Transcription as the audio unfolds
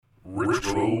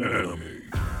Retro anime.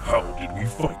 How did we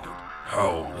find it?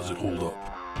 How does it hold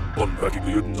up? Unpacking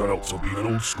the ins and outs of being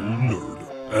an old school nerd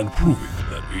and proving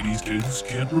that 80s kids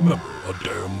can't remember a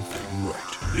damn thing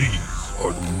right. These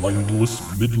are the mindless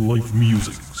midlife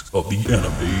musings of the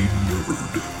anime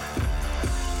nerd.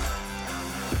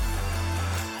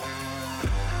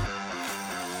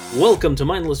 Welcome to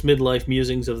Mindless Midlife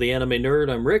Musings of the Anime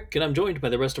Nerd. I'm Rick, and I'm joined by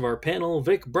the rest of our panel,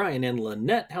 Vic, Brian, and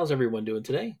Lynette. How's everyone doing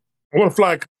today? I want to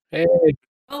fly. Hey.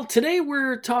 Well, today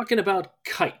we're talking about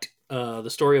Kite, the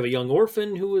story of a young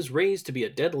orphan who was raised to be a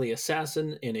deadly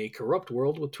assassin in a corrupt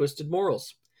world with twisted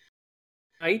morals.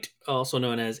 Kite, also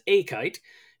known as A Kite,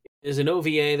 is an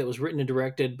OVA that was written and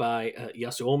directed by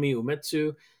Yasuomi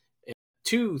Umetsu.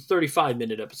 Two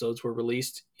 35-minute episodes were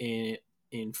released in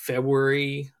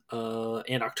February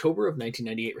and October of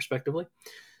 1998, respectively.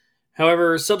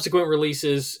 However, subsequent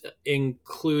releases,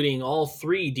 including all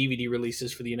 3 DVD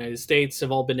releases for the United States,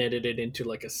 have all been edited into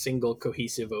like a single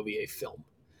cohesive OVA film.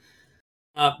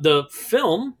 The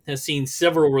film has seen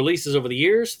several releases over the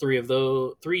years,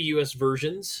 3 US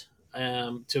versions,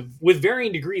 with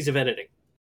varying degrees of editing,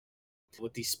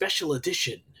 with the special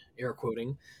edition, air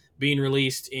quoting, being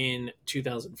released in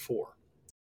 2004.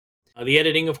 The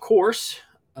editing, of course,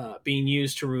 being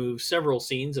used to remove several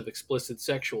scenes of explicit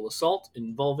sexual assault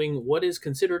involving what is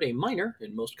considered a minor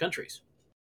in most countries.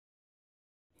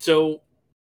 So,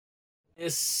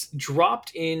 this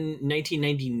dropped in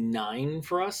 1999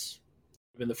 for us.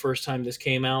 Even the first time this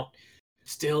came out.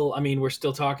 Still, I mean, we're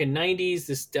still talking 90s.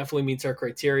 This definitely meets our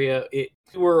criteria. We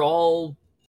were all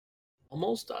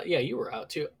almost, you were out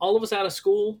too. All of us out of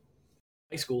school,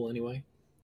 high school anyway.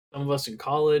 Some of us in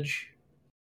college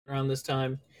around this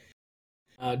time.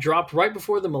 Dropped right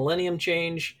before the millennium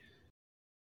change.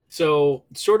 So,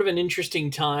 sort of an interesting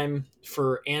time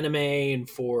for anime and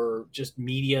for just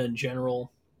media in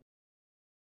general.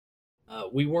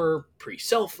 We were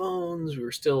pre-cell phones. We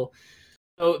were still...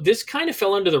 So, this kind of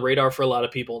fell under the radar for a lot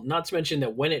of people. Not to mention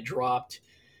that when it dropped,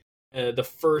 the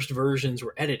first versions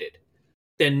were edited.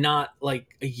 Then not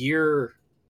like a year or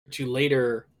two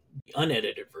later, the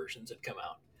unedited versions had come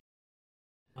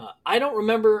out. I don't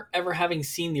remember ever having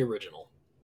seen the original.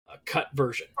 Cut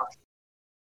version.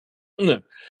 No,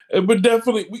 but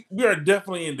definitely we are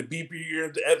definitely in the beeper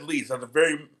years at least.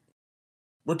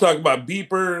 We're talking about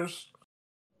beepers.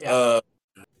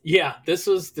 Yeah. This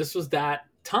was that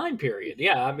time period.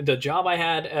 Yeah, I mean, the job I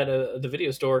had at the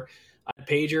video store, I had a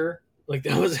pager. Like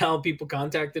that was how people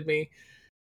contacted me.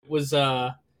 It was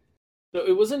so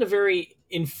it wasn't a very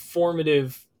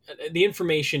informative. The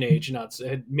information age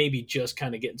had maybe just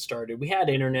kind of getting started. We had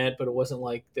internet, but it wasn't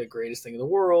like the greatest thing in the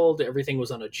world. Everything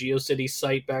was on a GeoCities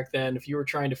site back then. If you were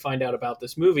trying to find out about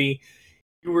this movie,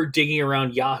 you were digging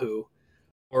around Yahoo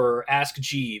or Ask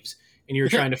Jeeves, and you were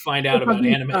trying to find out about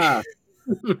anime.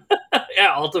 Yeah,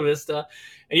 Alta Vista.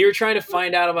 And you were trying to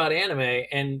find out about anime,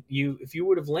 and if you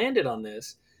would have landed on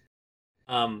this,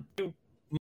 you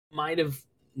might have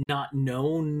not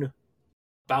known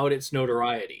about its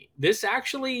notoriety. This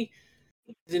actually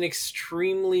is an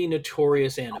extremely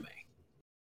notorious anime.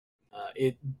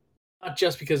 It not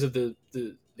just because of the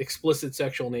explicit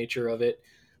sexual nature of it,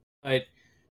 but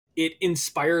it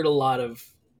inspired a lot of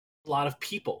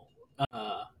people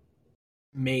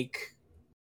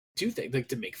do things like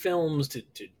to make films, to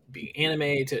be anime.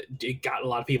 It got a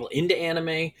lot of people into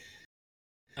anime.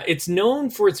 It's known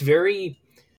for its very,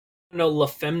 La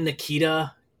Femme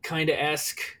Nikita kind of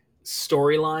esque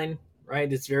storyline,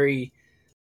 right? It's very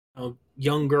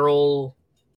young girl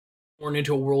born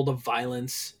into a world of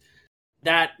violence.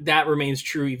 That remains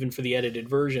true even for the edited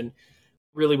version.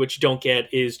 Really, what you don't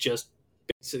get is just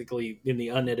basically in the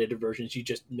unedited versions, you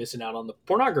just missing out on the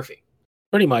pornography.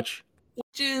 Pretty much.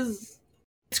 Which is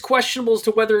it's questionable as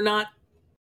to whether or not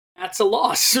that's a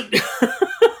loss.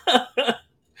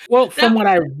 Well, from what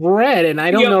I've read, and I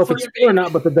don't know if it's true or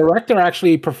not, but the director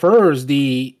actually prefers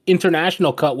the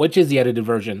international cut, which is the edited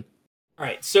version. All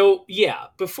right, so yeah,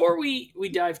 before we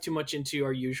dive too much into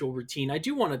our usual routine, I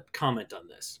do want to comment on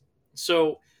this.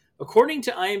 So, according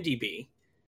to IMDb,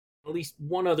 at least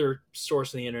one other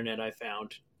source on the internet I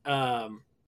found,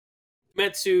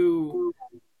 Metsu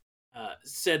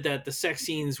said that the sex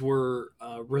scenes were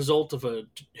a result of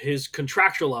his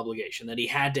contractual obligation, that he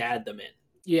had to add them in.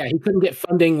 Yeah, he couldn't get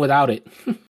funding without it.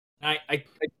 I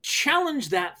challenge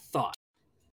that thought.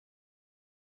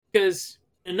 Because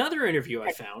another interview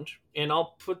I found, and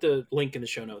I'll put the link in the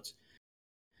show notes,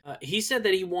 he said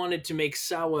that he wanted to make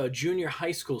Sawa a junior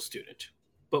high school student,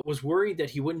 but was worried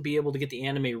that he wouldn't be able to get the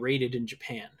anime rated in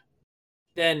Japan.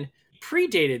 Then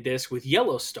predated this with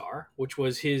Yellow Star, which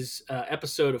was his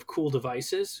episode of Cool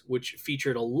Devices, which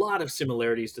featured a lot of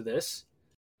similarities to this.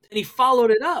 And he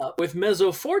followed it up with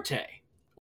Mezzo Forte,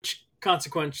 which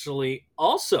consequentially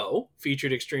also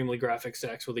featured extremely graphic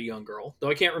sex with a young girl, though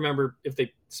I can't remember if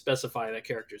they specify that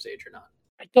character's age or not.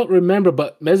 I don't remember,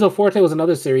 but Mezzo Forte was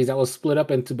another series that was split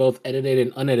up into both edited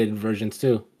and unedited versions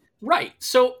too. Right.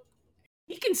 So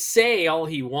he can say all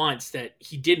he wants that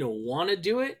he didn't want to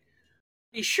do it.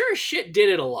 He sure as shit did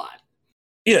it a lot.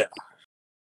 Yeah.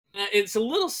 It's a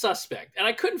little suspect. And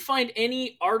I couldn't find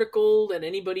any article that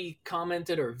anybody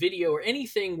commented or video or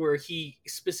anything where he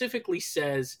specifically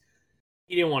says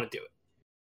he didn't want to do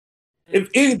it. If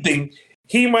anything,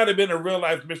 he might have been a real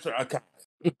life Mr. Akai.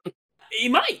 He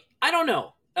might. I don't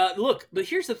know. Look, but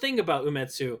here's the thing about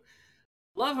Umetsu.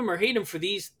 Love him or hate him for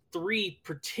these 3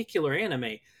 particular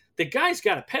anime, the guy's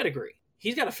got a pedigree.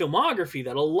 He's got a filmography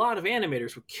that a lot of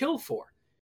animators would kill for.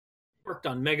 He worked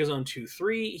on Megazone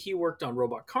 2-3. He worked on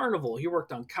Robot Carnival. He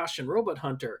worked on Kashin Robot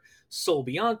Hunter, Soul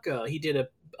Bianca. He did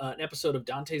an episode of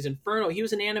Dante's Inferno. He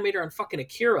was an animator on fucking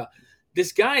Akira.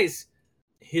 This guy's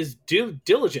his due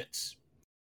diligence.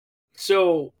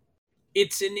 So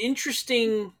it's an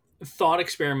interesting thought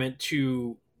experiment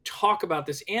to talk about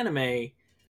this anime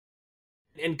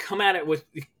and come at it with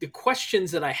the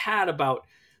questions that I had about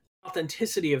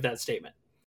authenticity of that statement.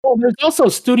 Well, there's also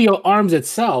Studio Arms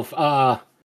itself.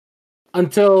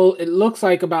 Until it looks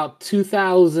like about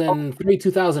 2003,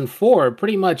 2004,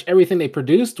 pretty much everything they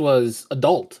produced was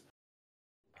adult.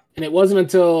 And it wasn't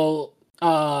until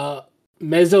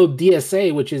Mezzo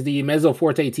DSA, which is the Mezzo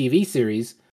Forte TV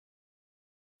series,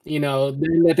 then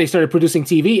that they started producing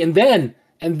TV. And then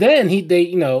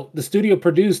the studio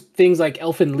produced things like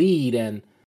Elfin Lied and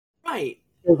right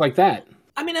things like that.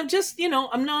 I mean, I'm just,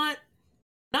 I'm not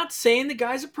saying the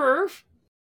guy's a perv.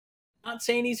 Not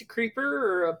saying he's a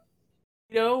creeper or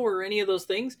or any of those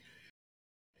things.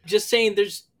 Just saying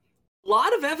there's a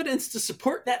lot of evidence to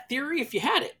support that theory if you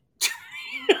had it.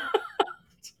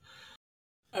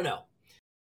 I don't know.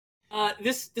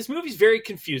 This movie's very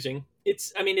confusing.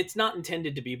 It's not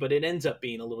intended to be, but it ends up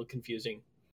being a little confusing.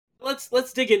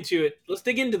 Let's dig into it. Let's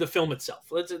dig into the film itself.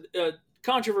 Let's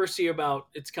controversy about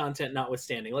its content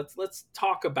notwithstanding. Let's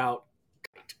talk about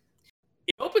Kite.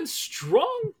 It opens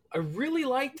strong. I really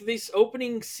liked this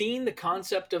opening scene, the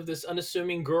concept of this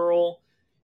unassuming girl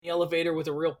in the elevator with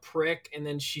a real prick, and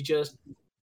then she just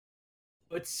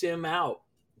puts him out.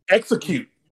 Execute.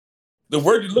 The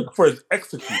word you look for is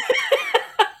execute.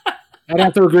 I'd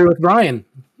have to agree with Brian.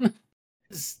 The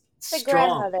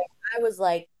grandmother, I was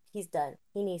like, he's done.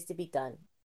 He needs to be done.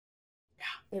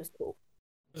 Yeah. It was cool.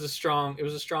 It was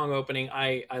a strong opening.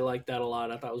 I liked that a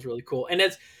lot. I thought it was really cool. And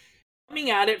it's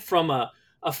coming at it from a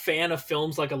fan of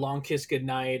films like A Long Kiss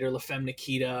Goodnight or La Femme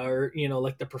Nikita or,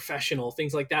 like The Professional,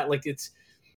 things like that. Like, it's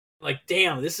like,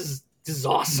 damn, this is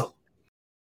awesome.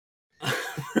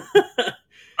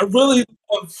 I really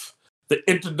love the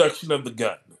introduction of the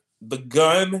gun. The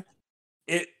gun,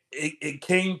 it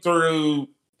came through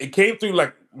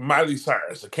like Miley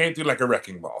Cyrus. It came through like a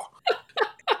wrecking ball.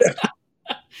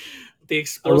 The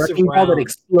explosive round that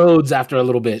explodes after a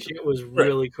little bit. It was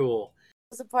really cool.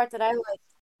 It was the part that I liked.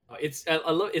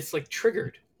 It's like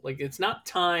triggered. Like, it's not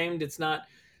timed. It's not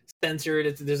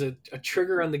censored. There's a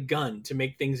trigger on the gun to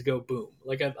make things go boom.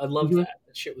 Like, I love that.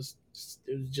 That shit was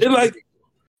just like,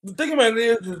 the thing about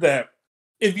it is that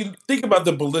if you think about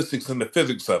the ballistics and the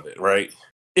physics of it, right?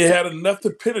 It had enough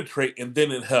to penetrate and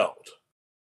then it held.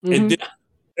 It didn't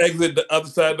exit the other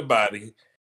side of the body.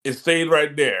 It stayed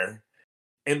right there.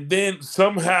 And then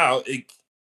somehow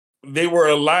they were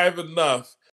alive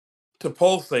enough to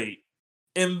pulsate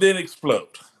and then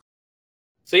explode.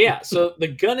 So the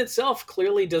gun itself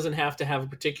clearly doesn't have to have a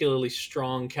particularly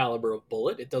strong caliber of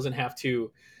bullet. It doesn't have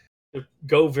to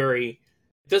go it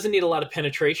doesn't need a lot of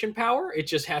penetration power. It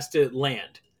just has to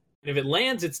land. And if it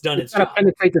lands, it's done its job.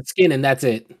 Penetrate the skin and that's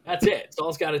it. That's it. That's all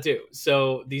it's got to do.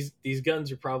 So these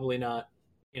guns are probably not,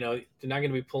 they're not going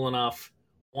to be pulling off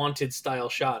wanted style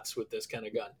shots with this kind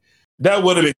of gun. That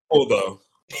would have been cool though.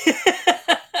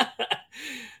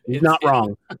 He's not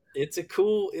wrong. It's a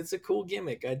cool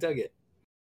gimmick. I dug it.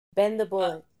 Bend the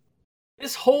bullet.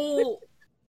 This whole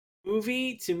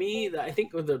movie, to me, I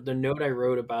think the note I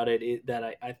wrote about it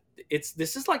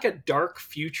this is like a dark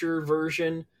future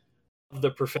version of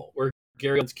The Professional, where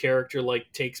Gary Oldman's character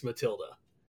takes Matilda.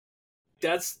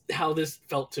 That's how this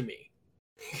felt to me.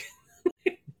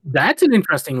 That's an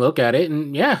interesting look at it,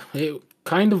 and yeah, it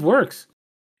kind of works.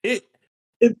 If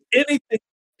anything,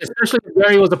 especially if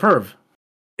Gary was a perv.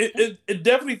 It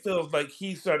definitely feels like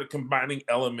he started combining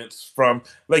elements from,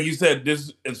 like you said,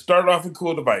 it started off in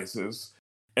Cool Devices,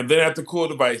 and then after Cool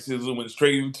Devices, it went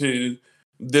straight into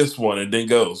this one, and then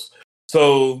goes.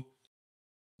 So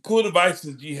cool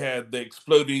devices. You had the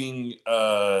exploding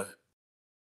little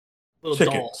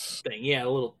chickens doll thing. Yeah, the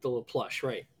little plush,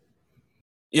 right?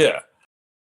 Yeah.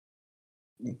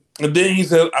 And then he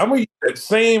said, "I'm gonna use that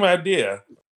same idea,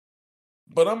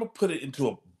 but I'm gonna put it into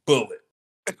a bullet."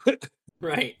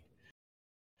 Right.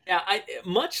 Yeah,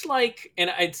 much like,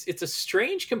 and it's a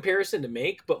strange comparison to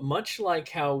make, but much like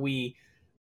how we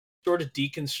sort of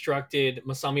deconstructed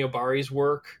Masami Obari's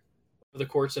work over the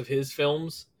course of his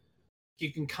films,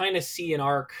 you can kind of see an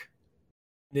arc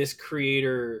this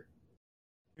creator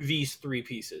these three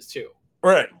pieces too.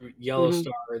 Right. Yellow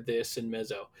Star, this, and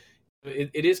Mezzo.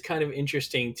 It is kind of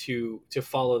interesting to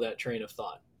follow that train of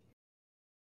thought.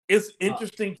 It's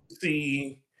interesting to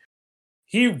see.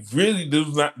 He really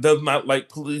does not like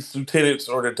police lieutenants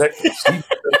or detectives.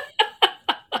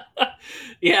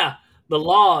 Yeah, the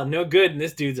law no good in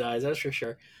this dude's eyes, that's for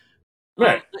sure.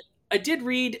 Right. I did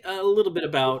read a little bit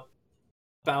about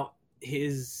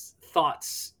his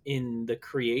thoughts in the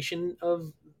creation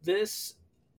of this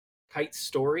Kite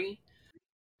story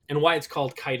and why it's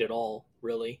called Kite at all,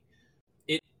 really.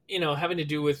 It, having to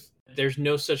do with there's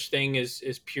no such thing as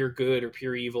pure good or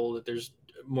pure evil, that there's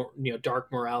more,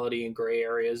 dark morality and gray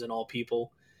areas in all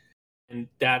people. And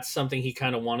that's something he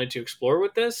kind of wanted to explore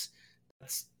with this.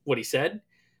 That's what he said.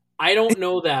 I don't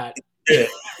know that. Yeah.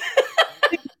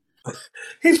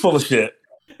 He's full of shit.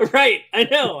 Right, I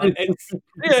know. It's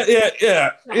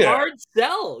yeah. a hard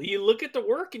sell. You look at the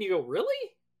work and you go, really?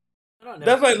 I don't know.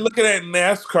 That's like looking at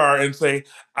NASCAR and say,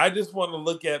 I just want to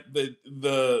look at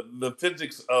the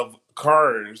physics of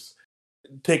cars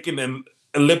taking an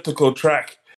elliptical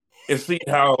track and see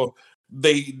how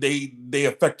they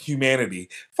affect humanity.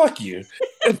 Fuck you.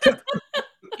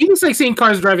 You just like seeing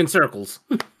cars drive in circles.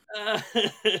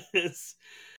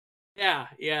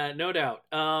 Yeah, no doubt.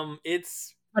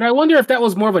 But I wonder if that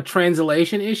was more of a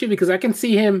translation issue, because I can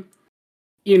see him,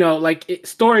 like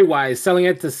story-wise, selling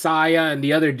it to Saya and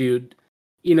the other dude,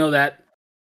 that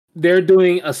they're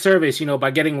doing a service,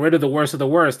 by getting rid of the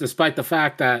worst, despite the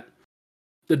fact that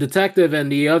the detective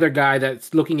and the other guy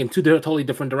that's looking in two totally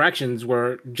different directions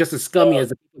were just as scummy as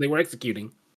the people they were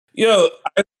executing.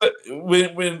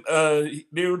 When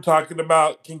they were talking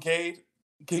about Kincaid,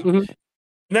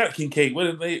 not Kincaid, what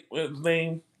is his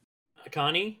name?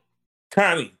 Connie.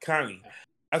 I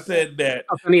said that.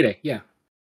 Connie, yeah.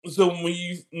 So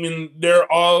when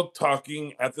they're all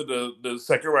talking after the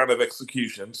second round of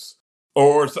executions,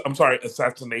 or I'm sorry,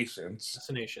 assassinations.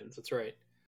 That's right.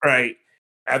 Right.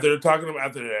 After they're talking about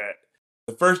after that,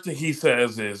 the first thing he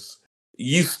says is,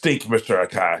 "You stink, Mr.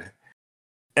 Akai."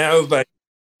 And I was like,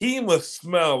 he must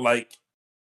smell like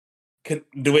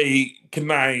the way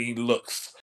Kanai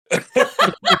looks.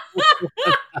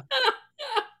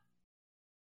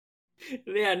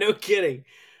 Yeah, no kidding.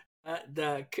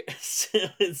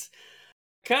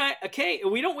 Okay,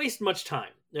 we don't waste much time.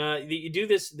 You do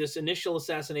this initial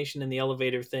assassination in the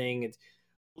elevator thing. It's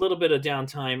a little bit of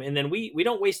downtime, and then we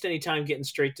don't waste any time getting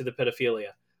straight to the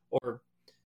pedophilia or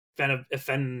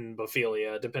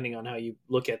phenophilia, depending on how you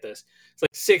look at this. It's like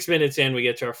 6 minutes in, we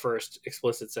get to our first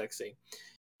explicit sex scene.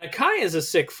 Akai is a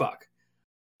sick fuck,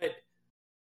 but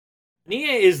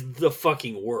Nia is the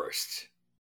fucking worst.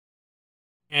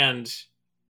 And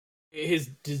his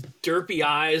derpy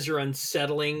eyes are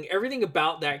unsettling. Everything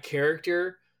about that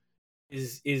character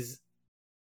is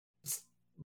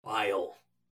vile.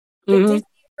 The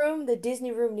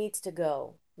Disney room needs to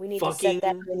go. We need to set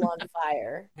that room on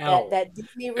fire. That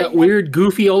Disney room. That weird,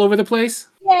 goofy, all over the place.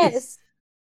 Yes.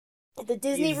 The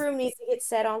Disney room needs to get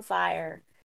set on fire.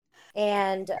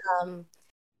 And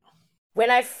when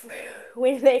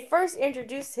they first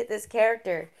introduced this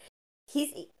character,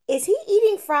 is he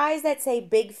eating fries that say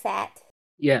big fat?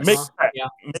 Yes. Make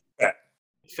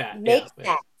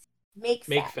fat.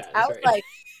 I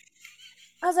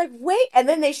was like, wait, and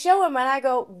then they show him, and I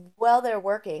go, well, they're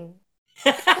working.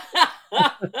 He's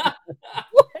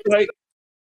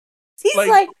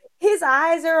like, his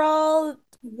eyes are all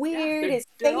weird. His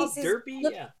face is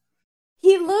derpy.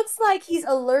 He looks like he's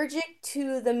allergic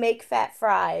to the make fat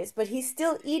fries, but he's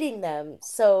still eating them.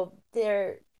 So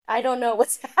I don't know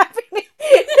what's happening.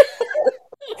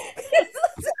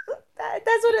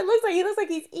 That's what it looks like. He looks like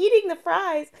he's eating the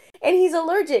fries, and he's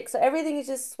allergic. So everything is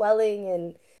just swelling,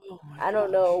 and I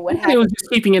don't know what happened. He was just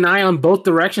keeping an eye on both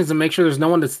directions and make sure there's no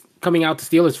one that's coming out to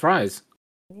steal his fries.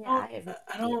 Yeah,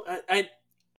 I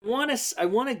want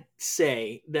to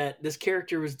say that this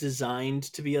character was designed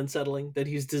to be unsettling, that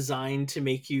he's designed to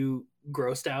make you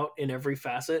grossed out in every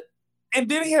facet. And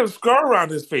then he had a scar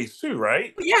around his face too,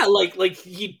 right? Yeah, like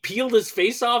he peeled his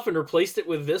face off and replaced it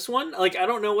with this one. Like, I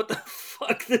don't know what the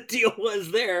fuck the deal was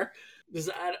there.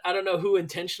 I don't know who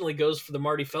intentionally goes for the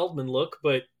Marty Feldman look,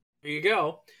 but there you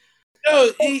go.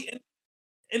 No,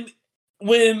 and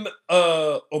when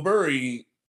O'Bury,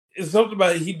 it's something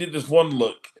about he did this one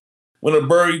look when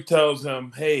O'Bury tells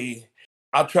him, "Hey,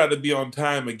 I'll try to be on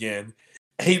time again."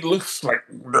 He looks like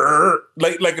dirt,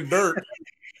 like a dirt.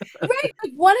 Right,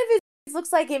 like one of his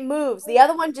looks like it moves. The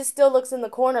other one just still looks in the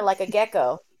corner like a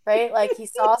gecko, right? Like he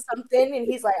saw something and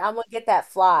he's like, "I'm gonna get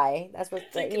that fly." That's what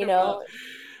Thinking about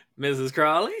Mrs.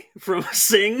 Crawley from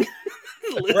Sing.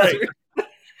 Right.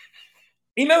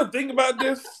 You know, the thing about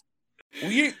this,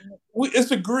 we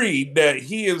it's agreed that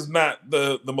he is not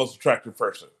the most attractive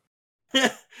person. A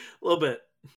little bit.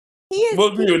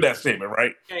 We'll agree with that statement,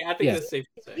 right? Okay, I think that's safe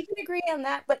to say. We can agree on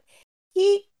that, but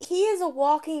he is a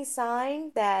walking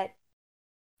sign that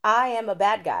I am a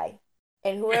bad guy,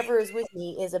 and whoever is with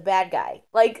me is a bad guy.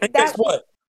 Like And that. guess what?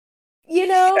 You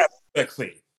know. Sex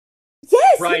scene.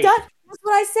 Yes, Right. he does. That's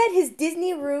what I said. His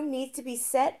Disney room needs to be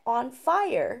set on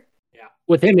fire. Yeah.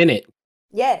 With him in it.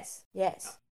 Yes.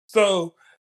 So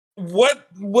what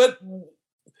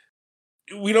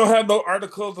we don't have no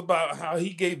articles about how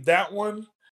he gave that one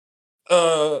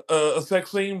a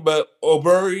sex scene, but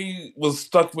O'Bury was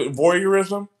stuck with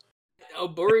voyeurism.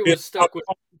 O'Bury was stuck with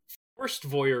forced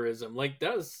voyeurism. Like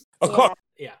that was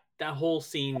that whole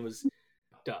scene was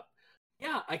fucked up.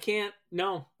 Yeah, I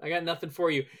got nothing for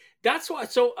you. That's why.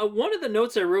 So one of the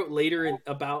notes I wrote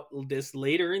about this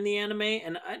later in the anime,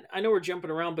 and I know we're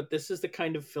jumping around, but this is the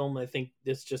kind of film I think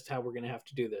this is just how we're going to have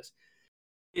to do this.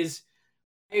 Is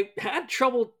I had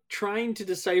trouble trying to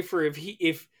decipher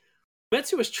if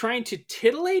Metsu was trying to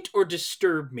titillate or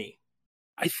disturb me.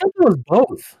 I think it was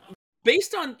both.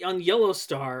 Based on Yellow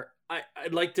Star,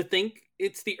 I'd like to think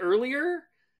it's the earlier.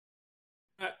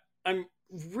 I'm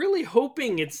really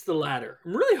hoping it's the latter.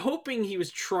 I'm really hoping he was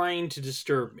trying to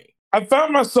disturb me. I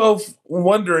found myself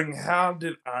wondering, how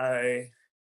did I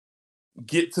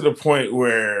get to the point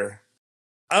where,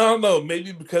 I don't know,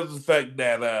 maybe because of the fact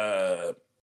that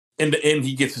in the end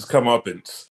he gets his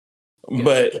comeuppance. Yeah.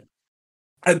 But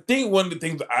I think one of the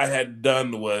things I had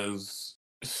done was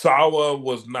Sawa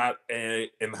was not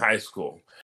in high school.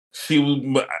 She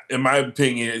was, in my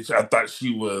opinion, I thought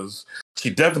she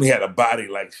definitely had a body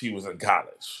like she was in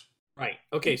college. Right.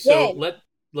 Okay, so let's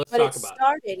talk about it. But it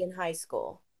started in high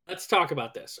school. Let's talk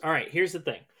about this. All right, here's the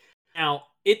thing. Now,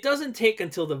 it doesn't take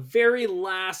until the very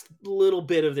last little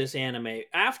bit of this anime,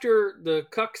 after the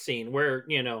cuck scene where,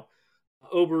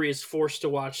 Oberi is forced to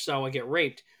watch Sawa get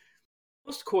raped.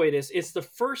 Post-coitus, it's the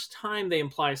first time they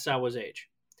imply Sawa's age.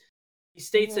 He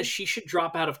states that she should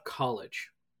drop out of college.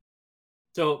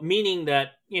 So, meaning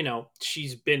that,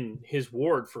 she's been his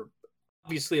ward for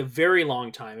obviously a very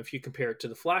long time if you compare it to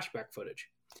the flashback footage.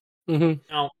 Mm-hmm.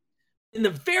 Now, in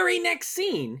the very next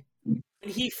scene, when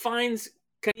he finds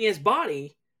Kania's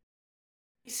body,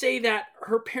 they say that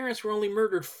her parents were only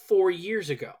murdered 4 years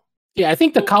ago. Yeah, I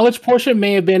think the college portion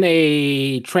may have been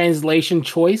a translation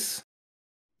choice.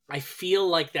 I feel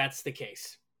like that's the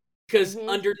case. Because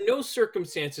under no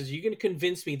circumstances are you going to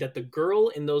convince me that the girl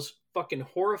in those fucking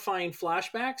horrifying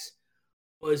flashbacks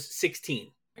was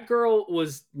 16. That girl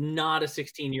was not a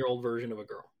 16-year-old version of a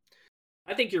girl.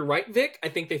 I think you're right, Vic. I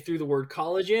think they threw the word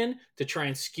college in to try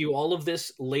and skew all of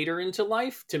this later into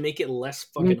life to make it less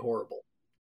fucking horrible.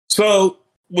 So,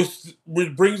 which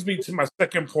brings me to my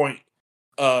second point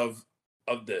of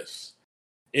this,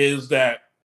 is that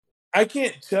I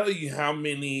can't tell you how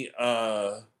many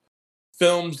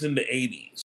films in the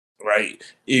 80s, right?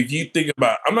 If you think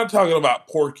about, I'm not talking about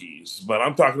Porky's, but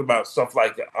I'm talking about stuff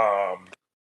like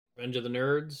Revenge of the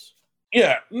Nerds.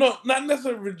 Yeah, no, not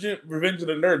necessarily Revenge of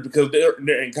the Nerds because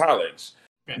they're in college,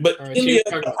 but right, any of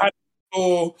the high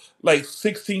school, like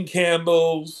 16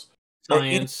 Candles,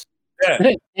 Science,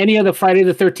 any of the Friday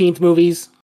the 13th movies,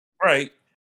 right?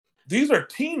 These are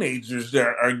teenagers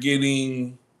that are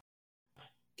getting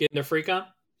their freak on.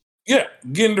 Yeah,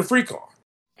 getting the freak on.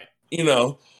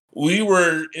 Right. We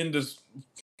were in this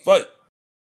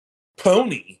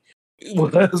Pony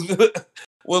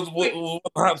was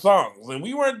hot songs, and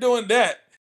we weren't doing that.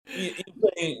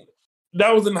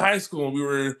 That was in high school, and we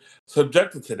were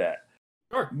subjected to that.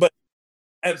 Sure. But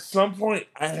at some point,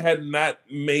 I had not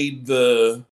made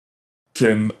the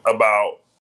about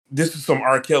this is some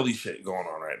R. Kelly shit going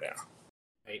on right now.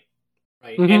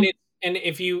 Right. Mm-hmm.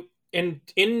 And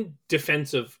in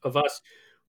defense of us,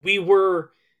 we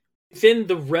were within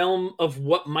the realm of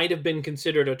what might have been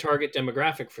considered a target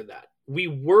demographic for that. We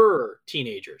were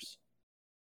teenagers.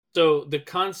 So the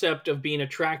concept of being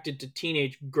attracted to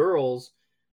teenage girls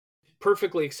is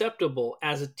perfectly acceptable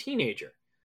as a teenager.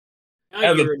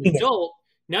 Now you're an adult.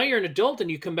 Now you're an adult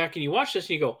and you come back and you watch this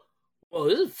and you go, well,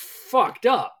 this is fucked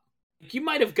up. You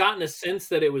might have gotten a sense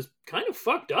that it was kind of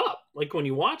fucked up, like when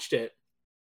you watched it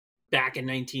back in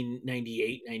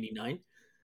 1998, 99.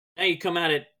 Now you come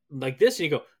at it like this and you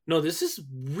go, no, this is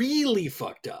really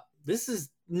fucked up. This is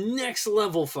next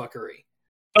level fuckery.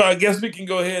 I guess we can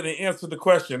go ahead and answer the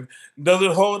question. Does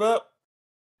it hold up?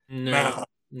 No,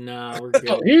 we're good.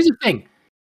 Oh, here's the thing.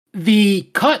 The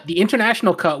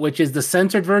international cut, which is the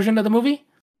censored version of the movie,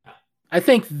 I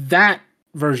think that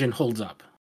version holds up.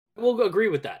 I will agree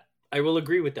with that.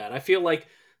 I feel like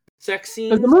sex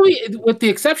scenes... The movie, with the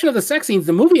exception of the sex scenes,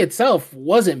 the movie itself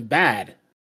wasn't bad.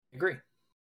 I agree.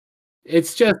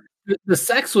 It's just the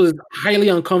sex was highly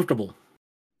uncomfortable.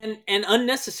 And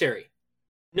unnecessary.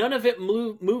 None of it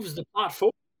moves the plot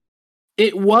forward.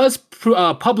 It was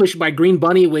published by Green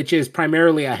Bunny, which is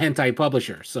primarily a hentai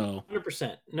publisher. So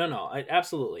 100%. No,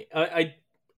 absolutely. I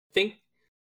think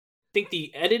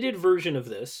the edited version of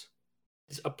this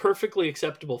is a perfectly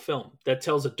acceptable film that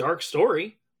tells a dark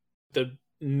story, the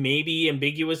maybe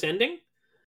ambiguous ending,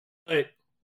 but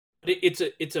it's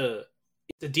a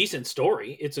decent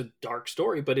story. It's a dark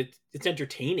story, but it's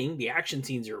entertaining. The action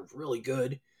scenes are really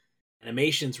good.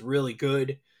 Animation's really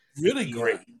good. Really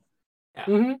great. Yeah.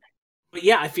 Mm-hmm. But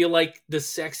yeah, I feel like the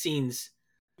sex scenes,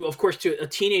 of course, to a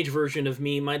teenage version of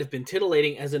me might have been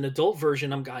titillating. As an adult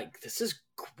version, I'm like, this is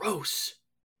gross.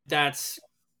 I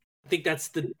think that's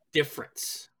the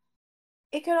difference.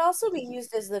 It could also be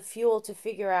used as the fuel to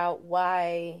figure out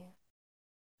why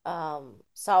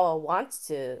Sawa wants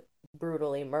to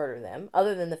brutally murder them,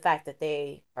 other than the fact that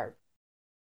they are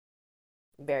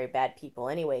very bad people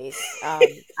anyways.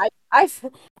 I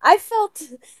felt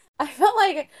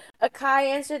like Akai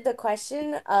answered the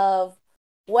question of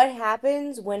what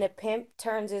happens when a pimp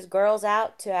turns his girls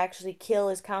out to actually kill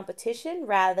his competition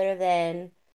rather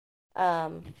than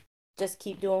just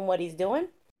keep doing what he's doing.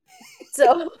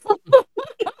 So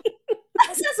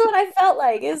that's just what I felt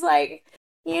like. It's like,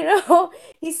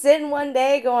 he's sitting one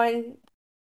day going,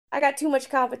 I got too much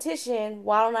competition.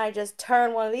 Why don't I just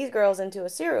turn one of these girls into a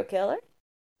serial killer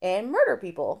and murder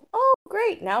people? Oh,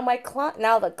 great. Now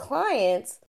now the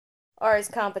clients are his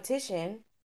competition,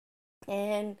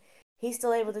 and he's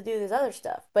still able to do this other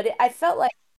stuff. But I felt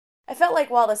like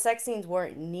while the sex scenes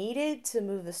weren't needed to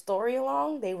move the story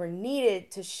along, they were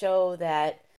needed to show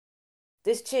that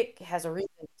this chick has a reason.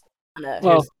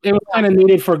 Well, it was kind of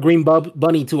needed for Green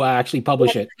Bunny to actually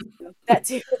publish it. That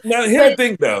too. Now, here's the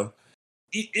thing, though.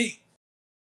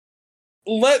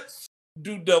 Let's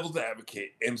do devil's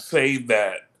advocate and say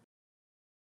that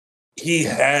he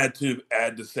had to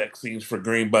add the sex scenes for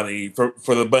Green Bunny,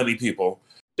 for the bunny people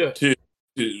to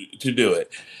do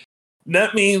it.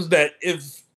 That means that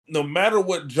if, no matter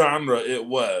what genre it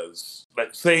was,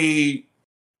 like say,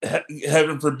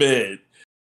 heaven forbid,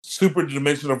 Super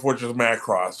Dimensional Fortress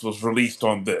Macross was released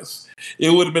on this, it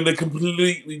would have been a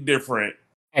completely different...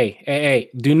 Hey,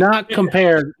 do not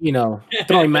compare,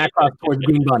 throwing Macross towards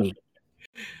Green Bunny.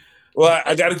 Well,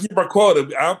 I got to keep our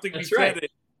quota. I don't think That's we right. said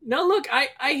it. No, look, I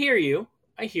hear you.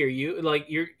 Like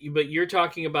but you're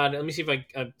talking about it. Let me see if I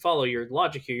follow your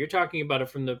logic here. You're talking about it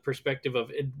from the perspective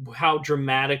of how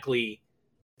dramatically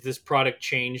this product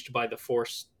changed by the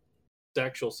forced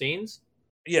sexual scenes.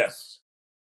 Yes.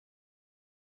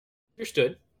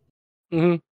 Understood.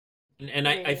 Mm-hmm. And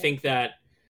I think that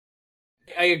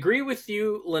I agree with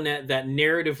you, Lynette, that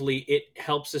narratively it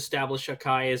helps establish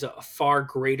Akai as a far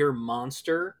greater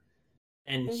monster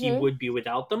than he would be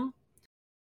without them.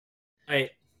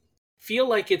 I feel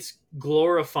like it's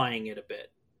glorifying it a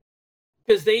bit.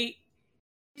 Because these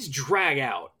drag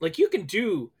out. Like, you can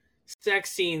do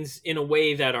sex scenes in a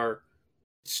way that are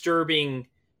disturbing,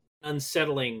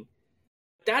 unsettling.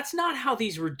 That's not how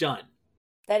these were done.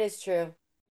 That is true.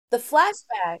 The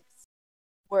flashbacks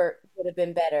would have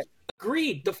been better.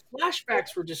 Agreed. The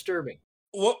flashbacks were disturbing.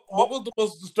 What was the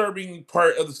most disturbing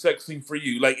part of the sex scene for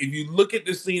you? Like, if you look at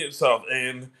the scene itself,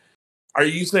 and are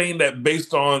you saying that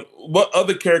based on what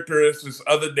other characteristics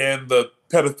other than the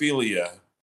pedophilia?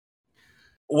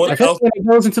 I think when it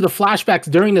goes into the flashbacks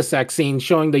during the sex scene,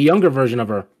 showing the younger version of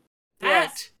her.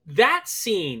 That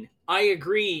scene, I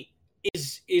agree,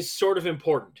 is sort of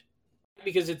important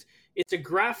because it's a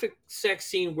graphic sex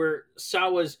scene where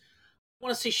Sawa's, I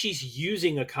want to say she's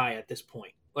using Akai at this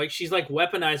point. Like, she's like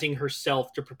weaponizing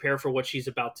herself to prepare for what she's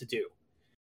about to do.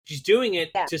 She's doing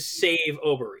it to save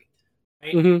Oberi.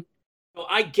 Right? Mm-hmm. So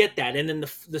I get that. And then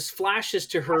this flashes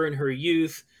to her in her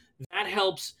youth. That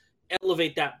helps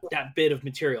elevate that bit of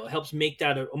material. It helps make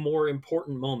that a more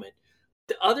important moment.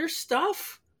 The other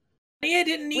stuff, I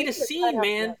didn't need a scene,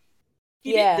 man.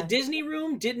 The Disney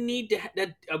room didn't need to.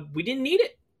 We didn't need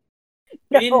it.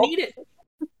 We didn't need it.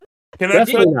 Can I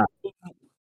tell you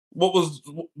what was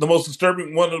the most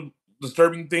disturbing? One of the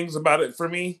disturbing things about it for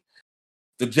me,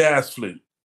 the jazz flute.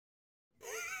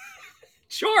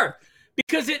 Sure,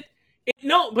 because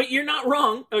no, but you're not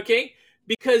wrong, okay?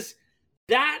 Because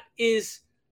that is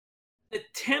an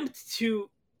attempt to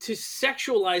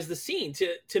sexualize the scene,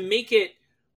 to make it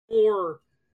more,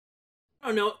 I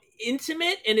don't know,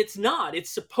 intimate, and it's not.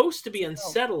 It's supposed to be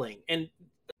unsettling, and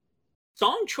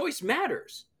song choice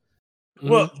matters.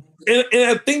 Well, and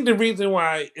I think the reason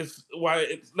why it's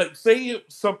like, say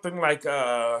something like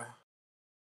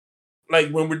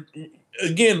when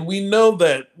we know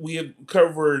that we have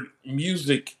covered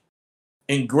music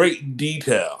in great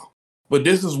detail, but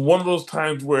this is one of those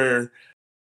times where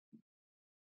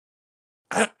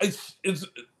it's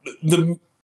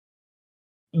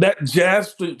that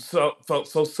jazz flute felt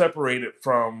so separated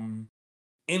from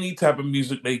any type of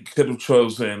music they could have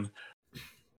chosen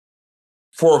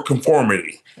for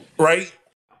conformity, right?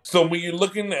 So when you're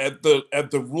looking at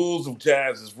the rules of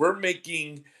jazz, is we're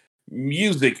making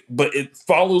music, but it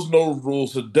follows no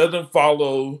rules. It doesn't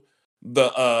follow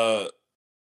the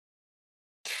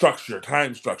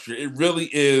time structure. It really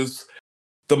is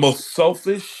the most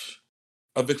selfish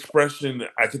of expression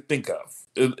I could think of,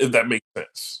 if that makes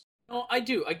sense. No, I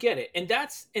do. I get it. And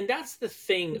that's the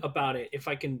thing about it. If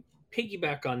I can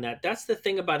piggyback on that, that's the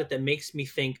thing about it that makes me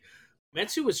think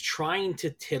Metsu was trying to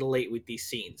titillate with these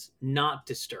scenes, not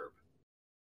disturb.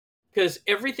 Because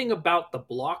everything about the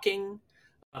blocking,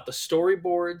 about the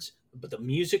storyboards, about the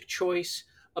music choice,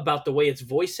 about the way it's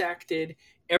voice acted,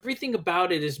 everything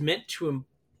about it is meant to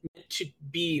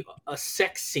be a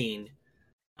sex scene,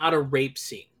 not a rape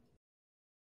scene.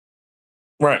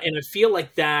 Right. And I feel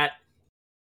like that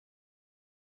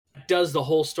does the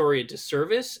whole story a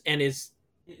disservice, and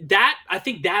I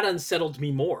think that unsettled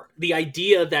me more. The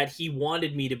idea that he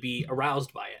wanted me to be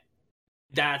aroused by it.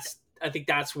 I think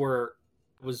that's where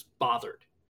I was bothered.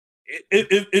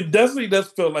 It definitely does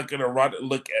feel like an erotic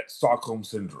look at Stockholm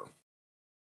Syndrome.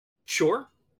 Sure.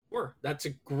 That's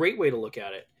a great way to look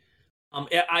at it.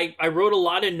 I wrote a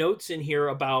lot of notes in here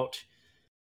about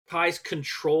Kai's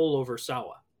control over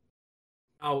Sawa.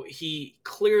 How he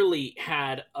clearly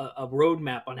had a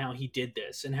roadmap on how he did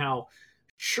this, and how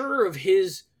sure of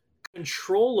his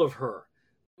control of her.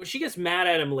 When she gets mad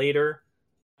at him later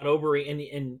at Oberi,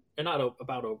 and not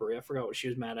about Oberi, I forgot what she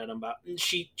was mad at him about. And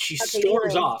she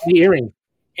storms off. The earring.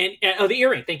 And the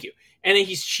earring, thank you. And then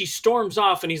she storms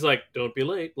off, and he's like, "Don't be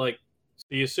late. Like,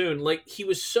 see you soon." Like, he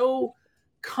was so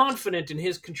confident in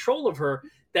his control of her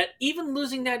that even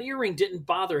losing that earring didn't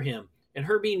bother him. And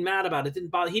her being mad about it didn't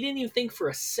bother. He didn't even think for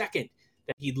a second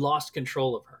that he'd lost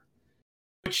control of her,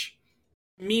 which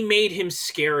to me made him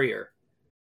scarier,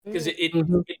 because it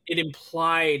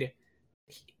implied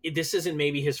this isn't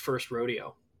maybe his first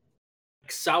rodeo.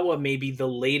 Like, Sawa may be the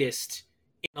latest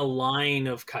in a line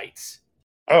of kites.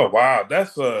 Oh wow, that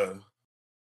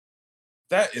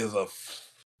is a.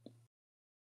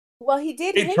 Well, he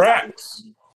did. It tracks.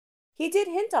 He did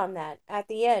hint on that at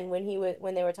the end when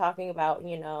they were talking about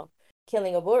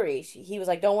killing Oberi. He was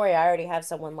like, "Don't worry, I already have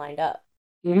someone lined up."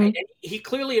 Mm-hmm. And he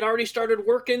clearly had already started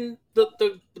working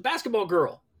the basketball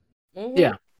girl. Mm-hmm.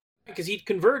 Yeah, because he'd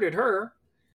converted her.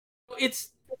 I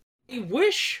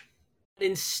wish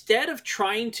instead of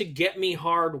trying to get me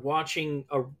hard watching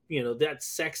that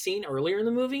sex scene earlier in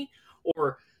the movie,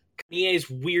 or Kanye's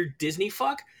weird Disney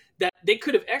fuck, that they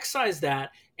could have excised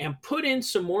that and put in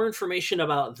some more information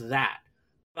about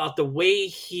the way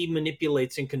he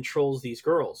manipulates and controls these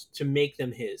girls to make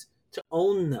them his, to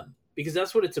own them, because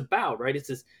that's what it's about, right?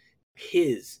 It's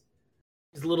his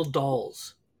little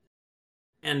dolls.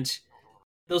 And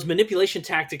those manipulation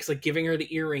tactics, like giving her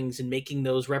the earrings and making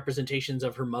those representations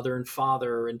of her mother and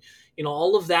father, and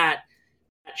all of that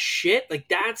shit,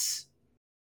 like,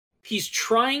 he's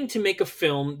trying to make a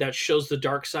film that shows the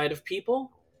dark side of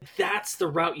people. That's the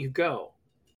route you go.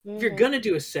 Mm-hmm. If you're gonna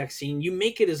do a sex scene, you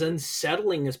make it as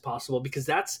unsettling as possible, because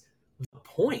that's the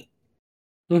point.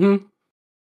 Mm-hmm.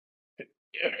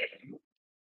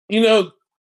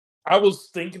 I was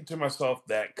thinking to myself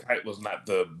that kite was not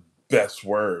the best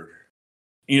word.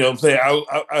 You know what I'm saying?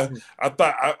 I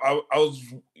thought I was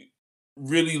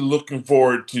really looking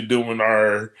forward to doing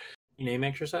our name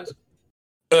exercise.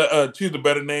 Choose a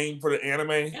better name for the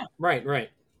anime. Yeah, right.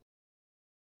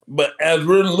 But as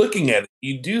we're looking at it,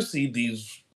 you do see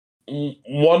these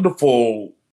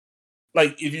wonderful,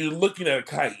 like, if you're looking at a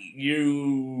kite,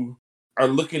 you are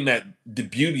looking at the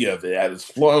beauty of it as it's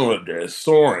flowing under, it's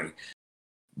soaring.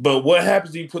 But what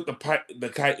happens if you put the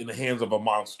kite in the hands of a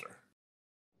monster?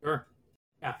 Sure.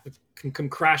 Yeah, it can come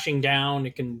crashing down.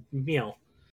 It can,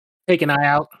 take an eye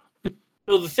out.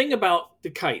 So the thing about the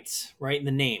kites, right?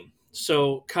 The name.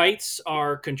 So kites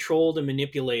are controlled and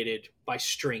manipulated by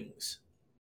strings.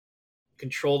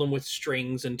 Control them with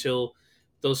strings until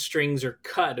those strings are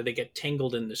cut or they get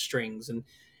tangled in the strings and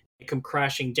they come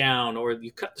crashing down, or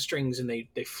you cut the strings and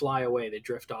they fly away, they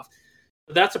drift off.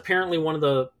 But that's apparently one of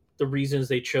the reasons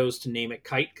they chose to name it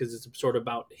Kite, because it's sort of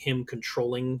about him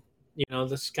controlling,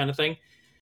 this kind of thing.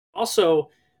 Also,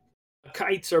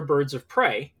 kites are birds of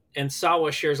prey, and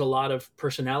Sawa shares a lot of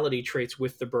personality traits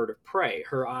with the bird of prey.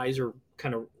 Her eyes are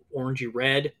kind of orangey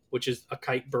red, which is a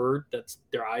kite bird. That's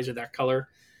their eyes are that color.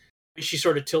 She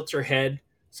sort of tilts her head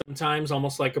sometimes,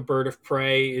 almost like a bird of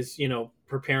prey is,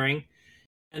 preparing.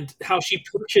 And how she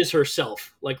perches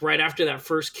herself, like right after that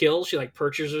first kill, she like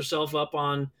perches herself up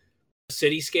on the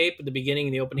cityscape at the beginning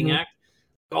of the opening act.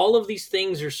 All of these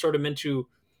things are sort of meant to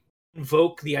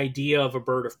invoke the idea of a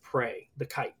bird of prey, the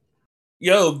kite.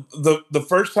 Yo, the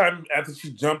first time after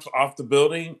she jumps off the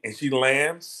building and she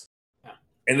lands,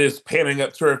 and it's panning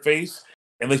up to her face,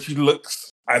 and then she looks.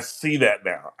 I see that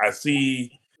now. I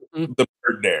see the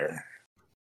bird there.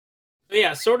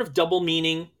 Yeah, sort of double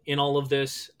meaning in all of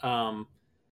this.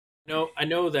 I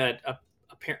know that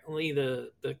apparently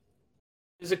the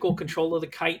physical control of the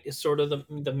kite is sort of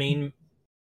the main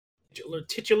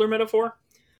titular metaphor.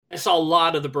 I saw a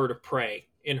lot of the bird of prey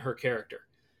in her character.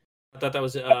 I thought that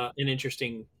was an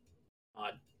interesting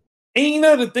odd. And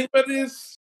the thing about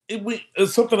this,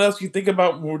 it's something else you think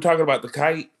about when we're talking about the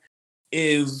kite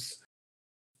is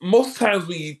most times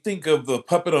when you think of the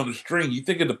puppet on the string, you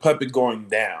think of the puppet going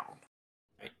down.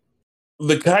 Right.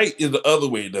 The kite is the other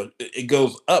way. It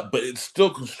goes up, but it's still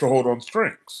controlled on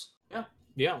strings.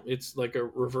 Yeah, it's like a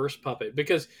reverse puppet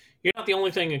because you're not the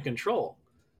only thing in control.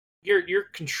 You're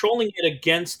controlling it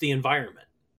against the environment.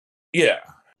 Yeah.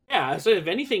 Yeah, so if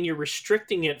anything, you're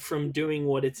restricting it from doing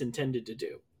what it's intended to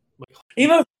do.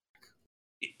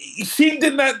 She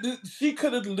did not. She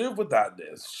could have lived without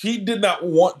this. She did not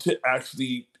want to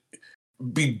actually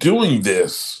be doing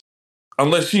this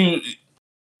unless she.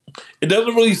 It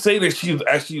doesn't really say that she was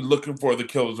actually looking for the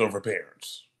killers of her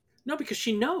parents. No, because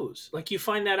she knows. Like you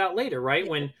find that out later, right?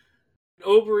 When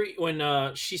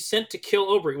she's sent to kill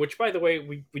Oberyn, which by the way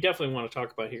we definitely want to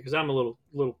talk about here because I'm a little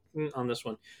on this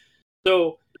one.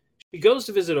 So she goes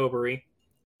to visit Oberyn,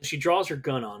 and she draws her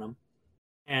gun on him,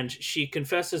 and she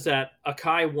confesses that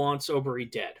Akai wants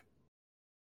Oberyn dead.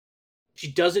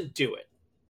 She doesn't do it,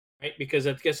 right? Because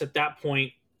I guess at that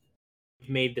point they've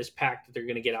made this pact that they're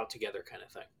going to get out together, kind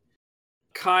of thing.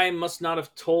 Akai must not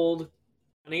have told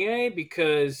Kanye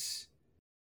because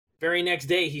very next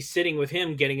day he's sitting with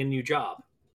him getting a new job,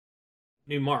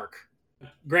 new mark.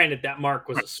 Granted, that mark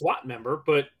was a SWAT member,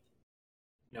 but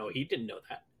no, he didn't know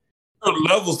that. There are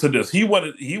levels to this. He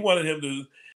wanted him to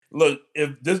look.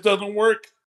 If this doesn't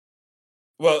work,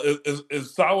 well, if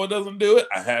Sawa doesn't do it,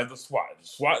 I have the SWAT. If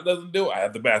SWAT doesn't do it, I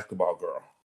have the basketball girl.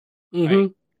 Right?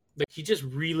 Like he just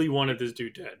really wanted this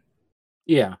dude dead.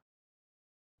 Yeah.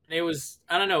 And it was,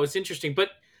 I don't know, it's interesting, but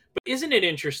isn't it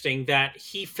interesting that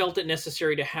he felt it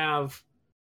necessary to have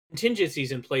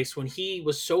contingencies in place when he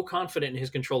was so confident in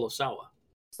his control of Sawa?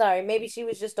 Sorry, maybe she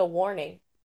was just a warning.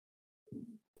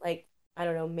 Like, I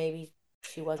don't know, maybe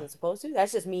she wasn't supposed to.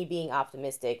 That's just me being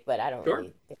optimistic, but I don't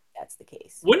really think that's the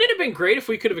case. Wouldn't it have been great if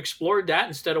we could have explored that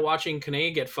instead of watching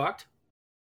Kanea get fucked?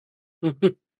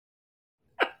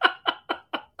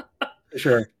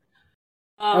 Sure.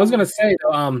 I was gonna say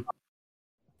though,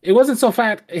 it wasn't so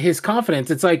fat his confidence.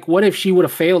 It's like, what if she would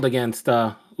have failed against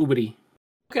Ubudi?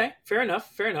 Okay, fair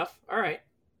enough. All right,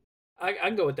 I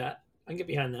can go with that. I can get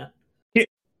behind that.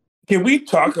 Can we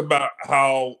talk about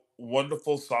how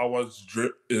wonderful Sawa's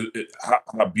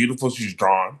how beautiful she's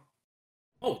drawn?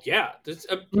 Oh yeah,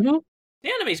 the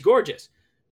anime's gorgeous.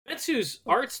 Metsu's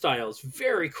art style is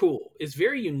very cool. It's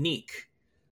very unique.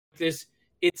 It's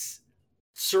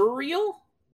surreal.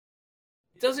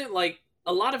 It doesn't like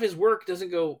a lot of his work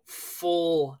doesn't go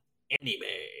full anime.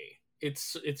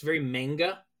 It's very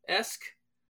manga-esque.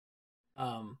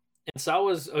 And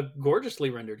Sawa's a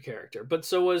gorgeously rendered character, but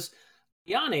so was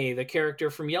Yane, the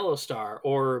character from Yellow Star,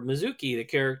 or Mizuki, the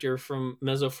character from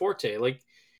Mezzoforte. Like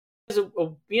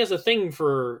he has a thing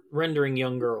for rendering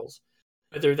young girls.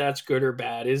 Whether that's good or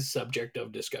bad is subject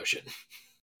of discussion.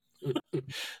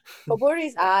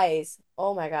 Obori's eyes,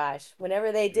 oh my gosh.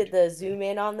 Whenever they did the zoom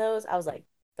in on those, I was like,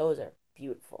 those are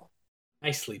beautiful.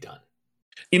 Nicely done.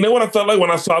 You know what I felt like when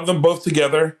I saw them both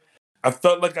together? I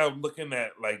felt like I was looking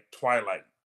at like Twilight,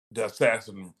 the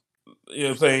assassin. You know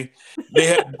what I'm saying? They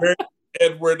had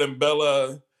Edward and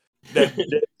Bella, that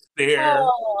dead stare.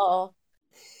 Oh,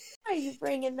 why are you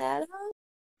bringing that up?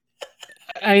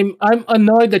 I'm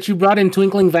annoyed that you brought in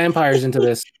Twinkling Vampires into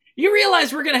this. You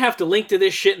realize we're gonna have to link to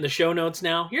this shit in the show notes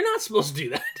now? You're not supposed to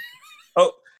do that.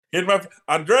 Oh, here's my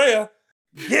Andrea.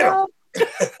 Get him.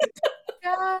 Oh,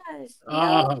 gosh.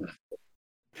 No.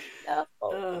 No.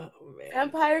 Oh man.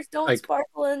 Vampires don't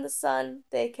sparkle in the sun.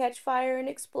 They catch fire and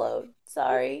explode.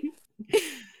 Sorry.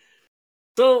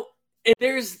 So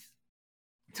there's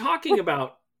talking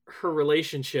about her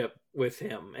relationship with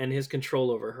him and his control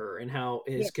over her and how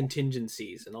his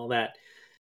contingencies and all that.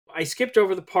 I skipped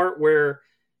over the part where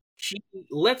she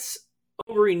lets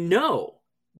Oberyn know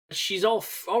that she's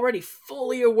already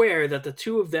fully aware that the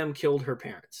two of them killed her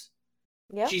parents.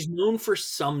 Yep. She's known for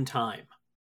some time.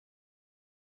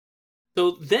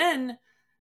 So then,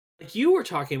 like you were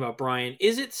talking about, Brian,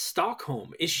 is it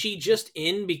Stockholm? Is she just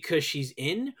in because she's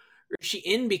in? Or is she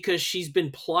in because she's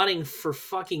been plotting for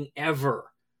fucking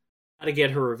ever how to get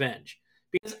her revenge?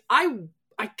 Because I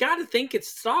gotta think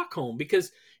it's Stockholm,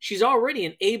 because she's already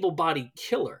an able-bodied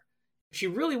killer. If she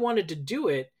really wanted to do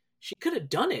it, she could have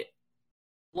done it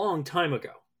a long time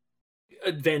ago.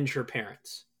 Avenge her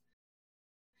parents.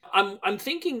 I'm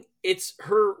thinking it's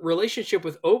her relationship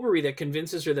with Oberyn that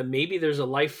convinces her that maybe there's a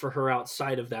life for her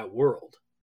outside of that world.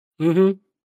 Mm-hmm.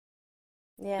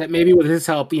 Yeah. That maybe with his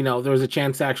help, there was a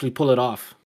chance to actually pull it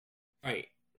off. Right.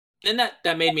 And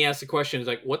that made me ask the question, is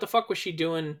like, what the fuck was she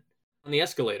doing on the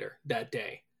escalator that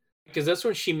day? Because that's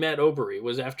when she met Oberyn,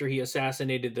 was after he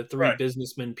assassinated the three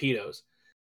businessmen pedos.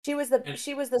 She was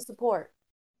the support.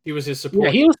 He was his support.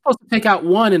 Yeah, he was supposed to take out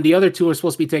one, and the other two were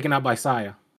supposed to be taken out by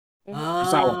Saya.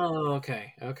 Oh,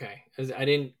 okay. I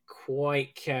didn't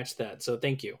quite catch that, so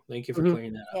thank you for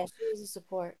clearing that up. Yeah, she was a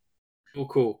support.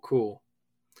 Cool.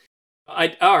 All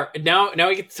right, now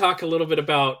we get to talk a little bit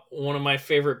about one of my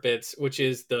favorite bits, which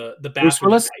is the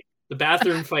bathroom fight. The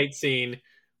bathroom fight scene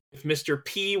with Mr.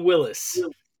 P. Willis.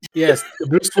 Yes, the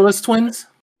Bruce Willis twins.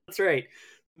 That's right.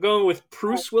 I'm going with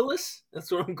Bruce Willis.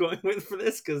 That's what I'm going with for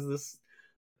this, because this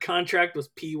contract was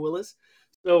P. Willis.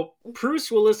 So Bruce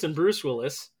Willis and Bruce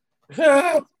Willis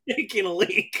taking a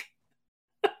leak.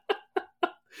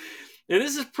 And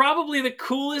this is probably the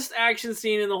coolest action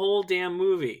scene in the whole damn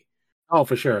movie. Oh,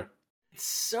 for sure. It's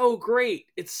so great.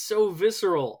 It's so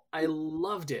visceral. I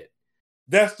loved it.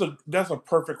 That's a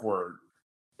perfect word.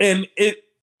 And it,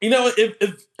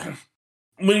 if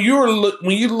when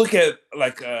you look at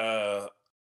like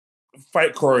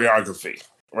fight choreography,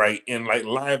 right, in like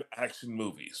live action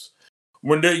movies,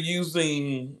 when they're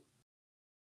using,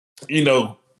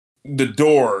 the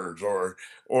doors or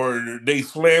they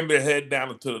slam their head down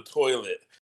into the toilet,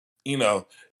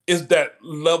 it's that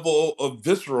level of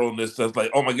visceralness that's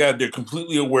like, oh my God, they're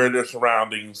completely aware of their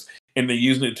surroundings and they're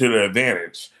using it to their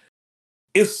advantage.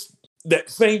 It's that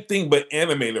same thing but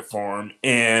animated form,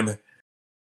 and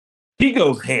he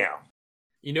goes ham.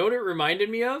 You know what it reminded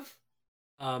me of?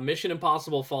 Mission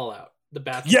Impossible Fallout. The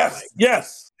bathroom fight.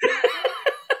 Yes.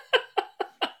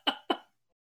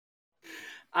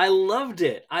 I loved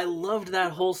it. I loved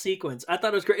that whole sequence. I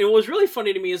thought it was great. And what was really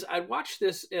funny to me is I watched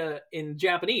this in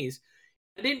Japanese.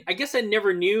 I guess I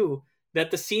never knew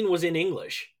that the scene was in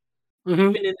English,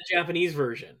 even in the Japanese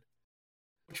version,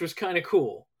 which was kind of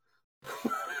cool.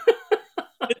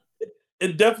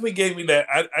 It definitely gave me that.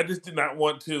 I just did not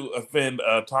want to offend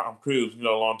Tom Cruise, a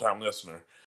long-time listener.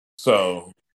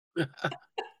 So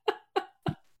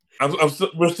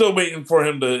we're still waiting for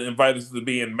him to invite us to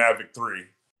be in Maverick 3.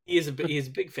 He is a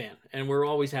big fan, and we're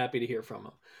always happy to hear from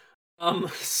him.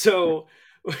 So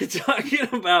we're talking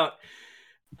about,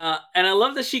 and I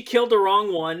love that she killed the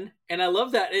wrong one, and I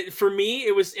love that for me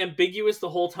it was ambiguous the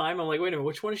whole time. I'm like, wait a minute,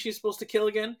 which one is she supposed to kill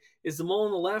again? Is the mole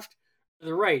on the left or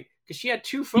the right? Because she had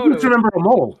two photos. You remember a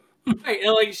mole, right?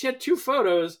 And like she had two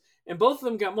photos, and both of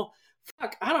them got mole.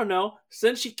 Fuck, I don't know. So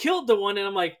then she killed the one, and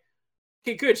I'm like,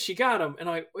 okay, good, she got him. And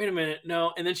I'm like, wait a minute,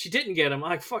 no. And then she didn't get him. I'm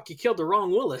like, fuck, you killed the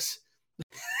wrong Willis.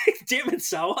 Damn it,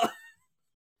 Sawa.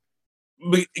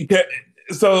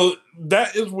 So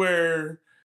that is where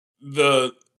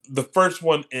the first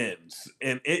one ends,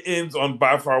 and it ends on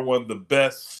by far one of the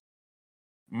best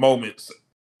moments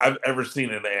I've ever seen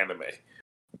in an anime,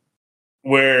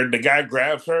 where the guy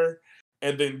grabs her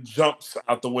and then jumps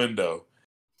out the window.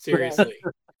 Seriously.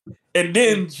 And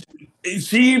then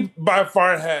she by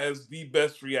far has the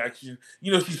best reaction.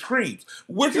 She screams,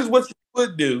 which is what she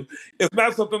would do. It's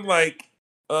not something like,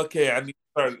 okay, I need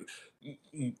to start.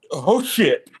 Oh,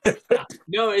 shit.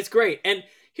 No, it's great. And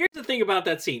here's the thing about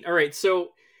that scene. All right,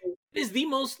 so it is the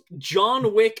most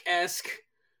John Wick-esque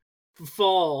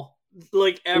fall,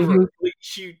 like, ever. Like,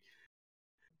 she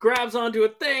grabs onto a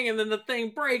thing, and then the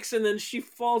thing breaks, and then she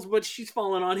falls, but she's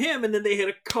falling on him, and then they hit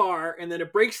a car, and then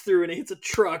it breaks through, and it hits a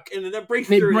truck, and then that breaks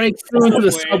through. It breaks through into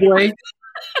the subway.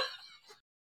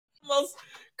 Most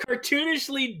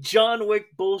cartoonishly John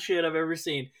Wick bullshit I've ever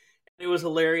seen. It was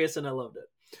hilarious, and I loved it.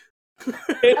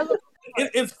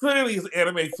 It's clearly his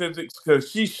anime physics because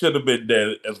she should have been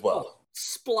dead as well.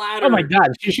 Splatter. Oh my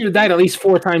god, she should have died at least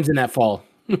 4 times in that fall.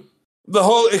 The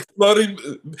whole exploding.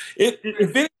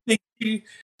 If anything,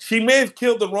 she may have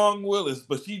killed the wrong Willis,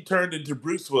 but she turned into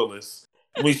Bruce Willis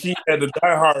when she had the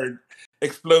Die Hard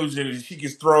explosion and she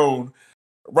gets thrown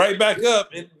right back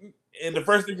up. And the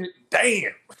first thing,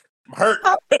 damn, I'm hurt.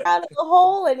 Popped out of the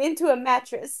hole and into a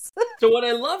mattress. So what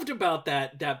I loved about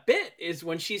that bit is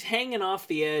when she's hanging off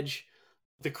the edge,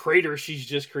 the crater she's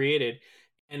just created,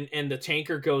 and the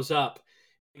tanker goes up.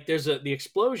 There's the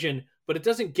explosion, but it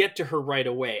doesn't get to her right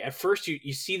away. At first,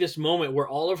 you see this moment where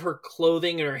all of her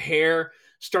clothing and her hair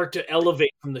start to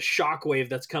elevate from the shockwave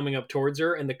that's coming up towards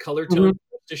her, and the color tone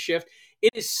to shift.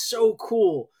 It is so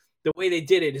cool. The way they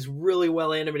did it is really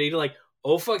well animated. You're like,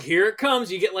 oh fuck, here it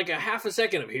comes. You get like a half a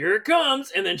second of here it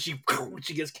comes, and then she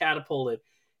gets catapulted.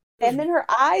 And then her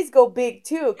eyes go big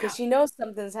too, because she knows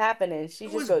something's happening. She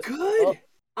just goes, good. Oh.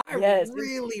 I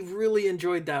really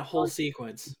enjoyed that whole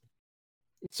sequence.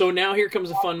 So now here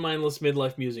comes a fun, mindless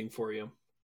midlife musing for you.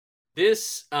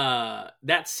 This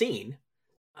that scene,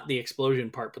 not the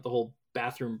explosion part, but the whole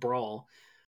bathroom brawl,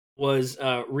 was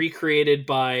recreated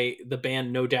by the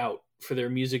band No Doubt for their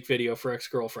music video for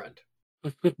Ex-Girlfriend.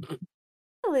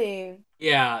 Really?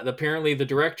 Yeah, apparently the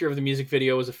director of the music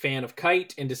video was a fan of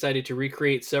Kite and decided to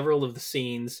recreate several of the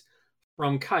scenes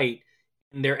from Kite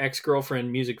in their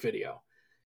Ex-Girlfriend music video,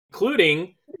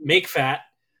 including Make Fat,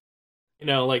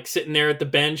 like sitting there at the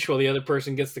bench while the other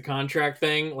person gets the contract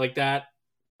thing, like that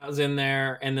was in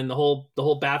there. And then the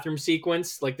whole bathroom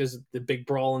sequence, like there's the big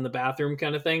brawl in the bathroom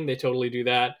kind of thing. They totally do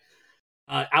that.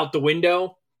 Out the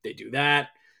window, they do that.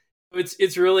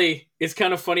 It's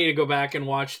kind of funny to go back and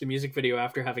watch the music video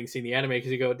after having seen the anime,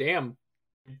 because you go, damn,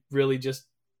 really just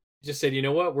said, you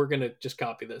know what, we're gonna just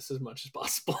copy this as much as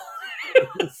possible.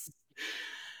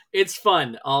 It's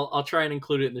fun. I'll try and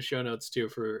include it in the show notes too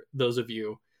for those of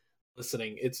you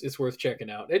listening. It's worth checking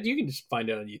out, and you can just find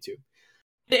it on YouTube.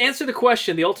 To answer the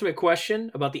question, the ultimate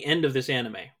question about the end of this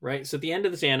anime, right? So at the end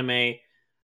of this anime,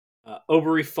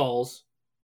 Oberi falls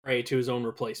prey to his own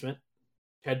replacement,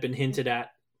 had been hinted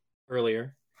at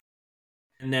earlier,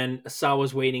 and then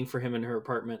Asawa's waiting for him in her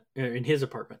apartment, in his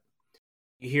apartment.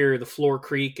 You hear the floor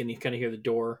creak, and you kind of hear the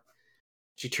door.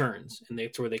 She turns, and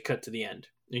that's where they cut to the end.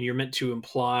 And you're meant to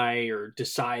imply or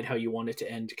decide how you want it to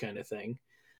end, kind of thing.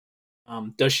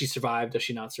 Does she survive? Does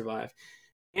she not survive?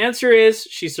 The answer is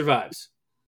she survives.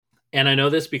 And I know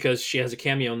this because she has a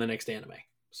cameo in the next anime.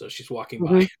 So she's walking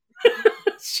by.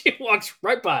 She walks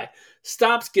right by,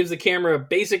 stops, gives the camera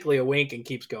basically a wink, and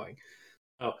keeps going.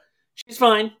 Oh, she's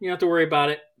fine. You don't have to worry about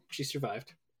it. She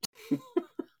survived.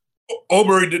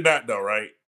 Oberi did not know, right?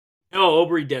 No,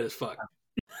 Oberi dead as fuck.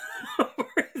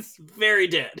 Oberi's very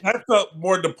dead. That felt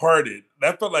more Departed.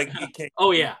 That felt like it came.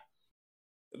 Oh yeah.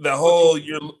 The whole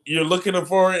you're looking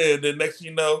for it, and the next thing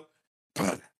you know,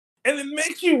 and it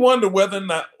makes you wonder whether or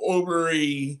not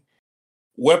Oberi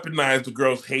weaponized the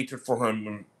girl's hatred for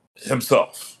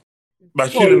himself by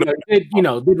shooting.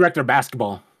 The director of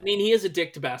basketball. I mean, he is a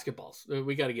dick to basketballs. So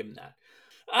we got to give him that.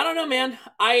 I don't know, man.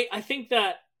 I think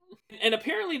that, and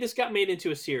apparently this got made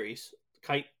into a series,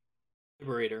 Kite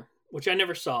Liberator, which I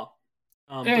never saw.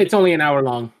 It's only an hour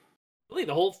long. Really,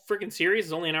 the whole freaking series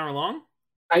is only an hour long?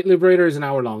 Kite Liberator is an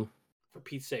hour long. For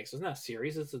Pete's sakes, it's not a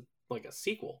series. It's like a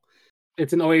sequel.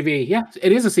 It's an OAV. Yeah,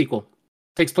 it is a sequel.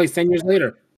 Takes place 10 years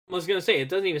later. I was going to say, it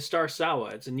doesn't even star Sawa.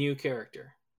 It's a new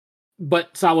character.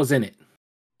 But Sawa's in it.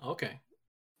 Okay.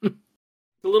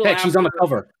 Heck, she's on the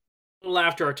cover. A little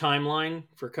after our timeline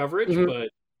for coverage, but,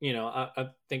 I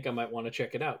think I might want to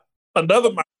check it out.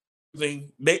 Another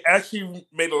thing, they actually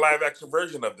made a live-action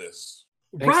version of this.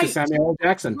 Thanks to Samuel L.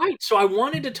 Jackson. Right. So I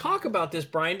wanted to talk about this,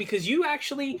 Brian, because you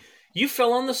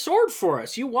fell on the sword for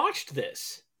us. You watched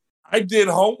this. I did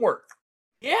homework.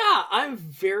 Yeah, I'm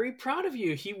very proud of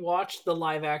you. He watched the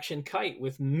live action Kite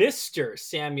with Mr.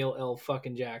 Samuel L.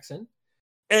 fucking Jackson.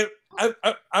 And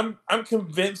I'm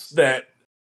convinced that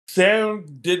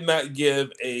Sam did not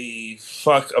give a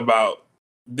fuck about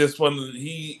this one.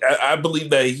 I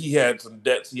believe that he had some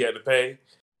debts he had to pay.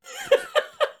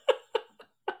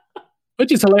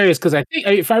 Which is hilarious because I think,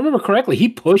 if I remember correctly, he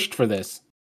pushed for this.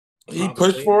 He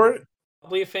pushed for it?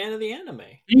 Probably a fan of the anime.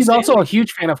 He's also a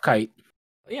huge fan of Kite.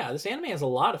 Yeah, this anime has a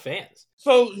lot of fans.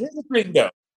 So here's the thing, though.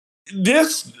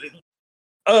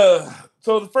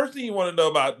 So the first thing you want to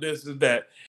know about this is that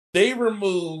they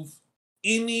remove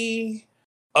any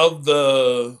of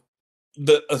the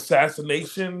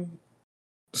assassination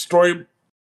storyline,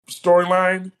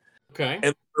 okay,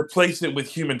 and replace it with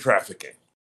human trafficking.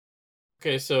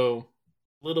 Okay, so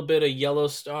a little bit of Yellow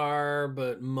Star,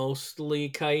 but mostly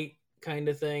Kite kind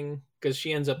of thing, because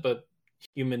she ends up a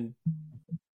human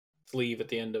sleeve at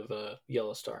the end of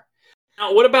Yellow Star.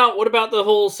 Now, what about the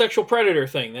whole sexual predator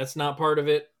thing? That's not part of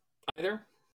it either.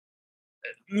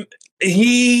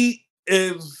 He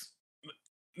is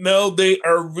no. They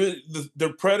are really the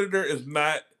predator is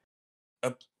not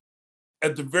a,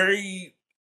 at the very.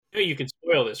 You can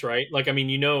spoil this, right? Like, I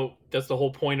mean, that's the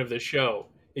whole point of the show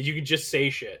is you can just say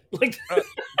shit. Like,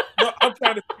 No, I'm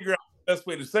trying to figure out the best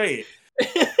way to say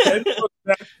it. Samuel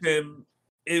Jackson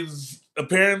is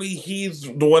apparently he's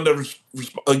the one that was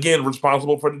again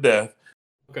responsible for the death.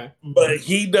 Okay, But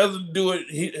he doesn't do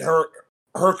it.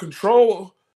 Her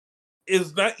control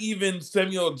is not even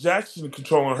Samuel Jackson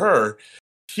controlling her.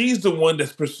 She's the one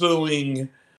that's pursuing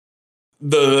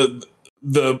the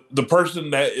the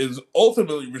person that is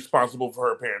ultimately responsible for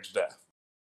her parents' death.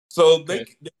 So they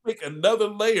make another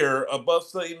layer above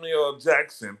Samuel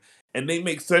Jackson, and they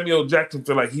make Samuel Jackson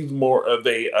feel like he's more of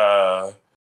a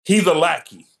he's a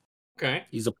lackey. Okay,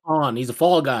 he's a pawn. He's a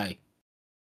fall guy.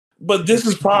 But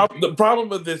the problem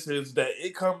with this is that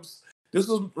this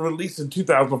was released in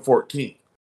 2014.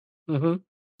 Mm-hmm.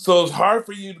 So it's hard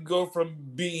for you to go from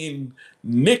being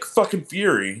Nick fucking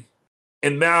Fury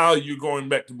and now you're going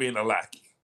back to being a lackey.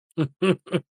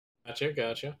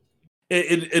 Gotcha.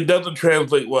 It doesn't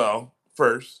translate well,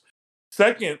 first.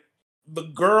 Second, the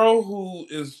girl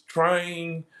who's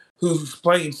playing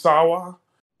Sawa,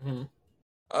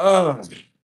 not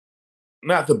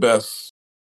the best.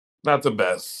 Not the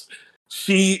best.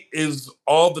 She is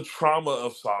all the trauma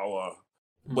of Sawa,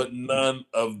 but none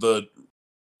of the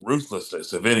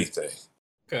ruthlessness of anything.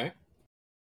 Okay.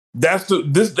 That's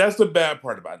the bad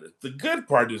part about it. The good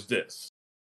part is this.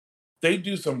 They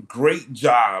do some great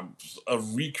jobs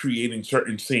of recreating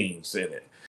certain scenes in it.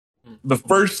 The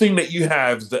first scene that you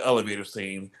have is the elevator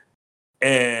scene,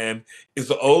 and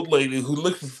it's an old lady who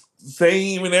looks the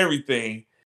same and everything,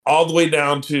 all the way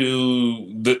down to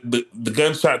the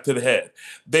gunshot to the head.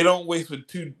 They don't waste with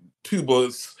two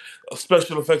bullets.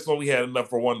 Special effects only had enough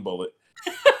for one bullet.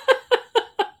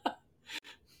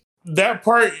 That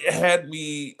part had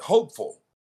me hopeful.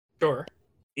 Sure.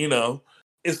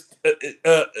 It's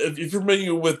if you're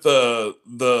familiar with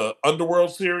the Underworld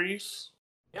series.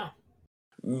 Yeah.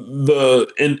 In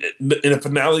the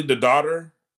finale, the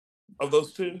daughter of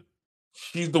those two,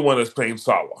 she's the one that's playing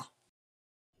Sawa.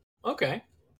 Okay.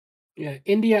 Yeah,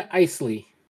 India Isley.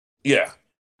 Yeah.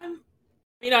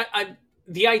 I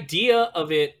the idea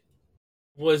of it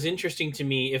was interesting to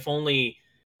me, if only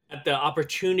at the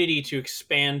opportunity to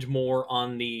expand more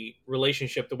on the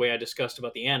relationship the way I discussed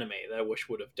about the anime that I wish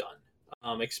would have done.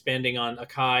 Expanding on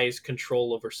Akai's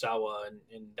control over Sawa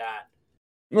and that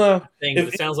thing.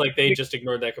 But it sounds like they just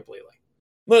ignored that completely.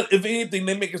 Well, if anything,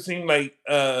 they make it seem like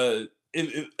it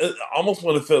almost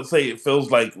want to say it feels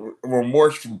like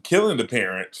remorse from killing the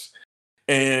parents,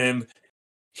 and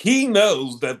he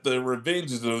knows that the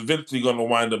revenge is eventually going to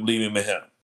wind up leading to him.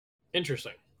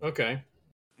 Interesting. Okay.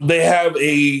 They have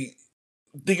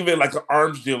think of it like an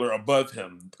arms dealer above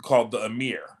him called the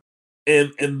Amir.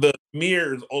 And the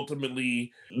Amir is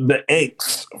ultimately the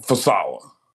angst for Sawa.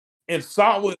 And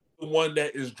Sawa is the one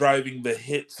that is driving the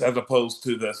hits as opposed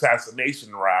to the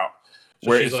assassination route.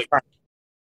 So where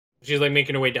she's like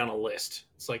making her way down a list.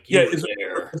 It's like, it's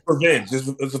revenge.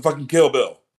 It's a fucking Kill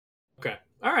Bill. Okay.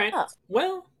 All right. Oh.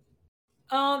 Well,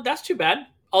 that's too bad.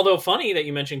 Although funny that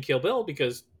you mentioned Kill Bill,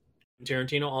 because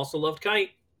Tarantino also loved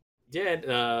Kite. He did.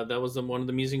 That was one of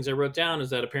the musings I wrote down, is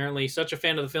that apparently such a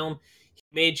fan of the film, he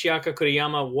made Chiaka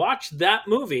Kuriyama watch that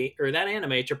movie or that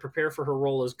anime to prepare for her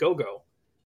role as Go-Go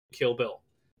in Kill Bill.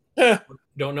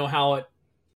 Don't know how it...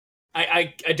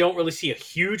 I don't really see a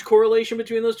huge correlation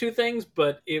between those two things,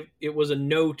 but it was a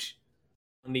note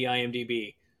on the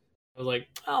IMDb. I was like,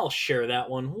 I'll share that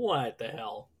one. What the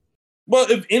hell?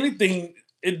 Well, if anything,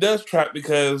 it does track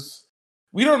because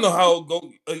we don't know how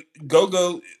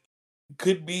Go-Go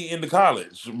could be in the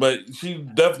college, but she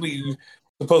definitely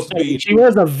supposed to be. She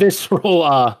was a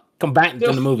visceral combatant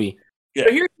in the movie. Yeah.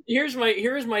 So here's my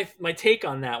take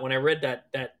on that when I read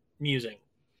that musing.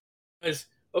 Because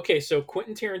okay, so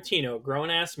Quentin Tarantino, grown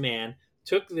ass man,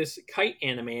 took this Kite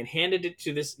anime and handed it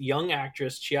to this young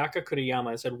actress, Chiaka Kuriyama,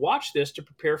 and said, "Watch this to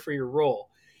prepare for your role."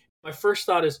 My first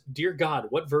thought is, dear God,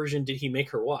 what version did he make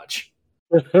her watch?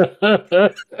 And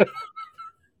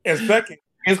second,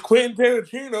 is Quentin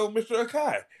Tarantino Mr.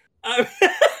 Akai? I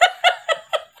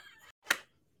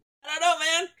don't know,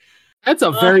 man. That's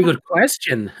a very good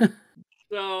question.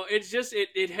 So it's just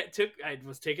I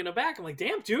was taken aback. I'm like,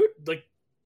 damn, dude, like,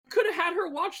 could have had her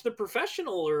watch The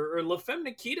Professional or La Femme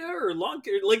Nikita or Long.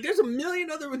 Like, there's a million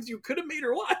other ones you could have made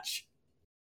her watch.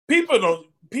 People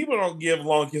don't give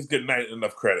Long Kiss Goodnight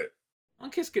enough credit. Long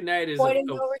Kiss Goodnight is Point of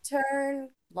No Return.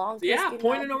 Long Kiss Goodnight.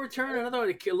 Point of No Return.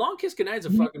 Another Long Kiss Goodnight is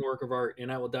a fucking work of art,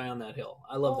 and I will die on that hill.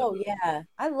 I love that. Oh yeah,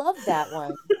 I love that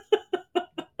one.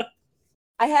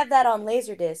 I have that on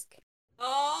Laserdisc.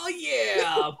 Oh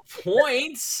yeah,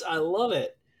 points. I love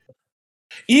it.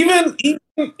 Even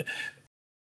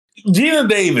Gina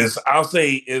Davis, I'll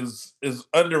say, is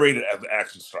underrated as an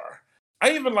action star.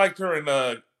 I even liked her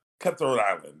in Cutthroat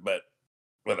Island, but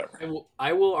whatever.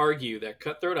 I will argue that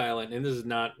Cutthroat Island, and this is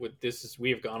not what this is.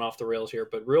 We have gone off the rails here,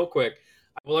 but real quick,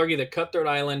 I will argue that Cutthroat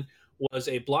Island was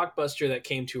a blockbuster that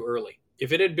came too early.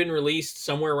 If it had been released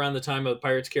somewhere around the time of the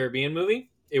Pirates Caribbean movie,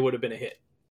 it would have been a hit.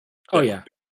 Oh yeah.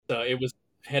 So it was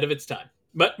ahead of its time.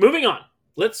 But moving on,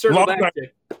 let's circle back to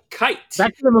Kite.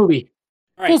 Back to the movie.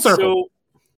 All right, Full circle. so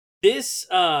this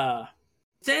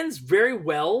ends very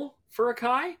well for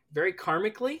Akai, very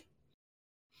karmically.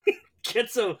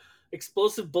 Gets a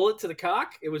explosive bullet to the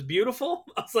cock. It was beautiful.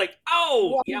 I was like,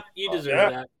 oh, yep, you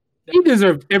deserve that. He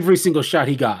deserved every single shot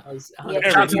he got.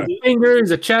 Shots in the fingers,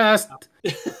 the chest,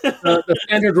 the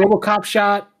standard RoboCop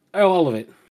shot, all of it.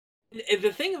 And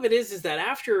the thing of it is that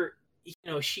after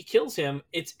she kills him,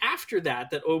 it's after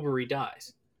that Oberi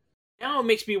dies. Now it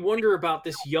makes me wonder about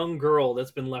this young girl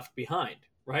that's been left behind.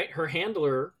 Right, her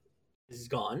handler is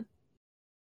gone,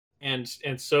 and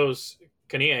so's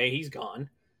Kanye. He's gone.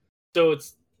 So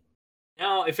it's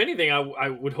now, if anything, I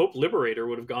would hope Liberator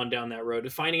would have gone down that road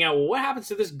of finding out, well, what happens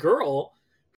to this girl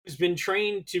who's been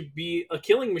trained to be a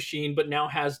killing machine but now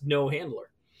has no handler.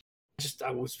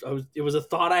 It was a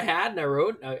thought I had, and I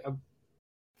wrote. I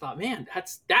thought, man,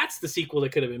 that's the sequel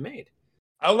that could have been made.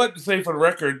 I would like to say for the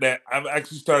record that I've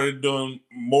actually started doing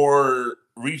more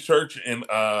research and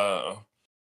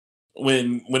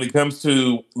when it comes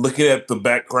to looking at the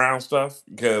background stuff,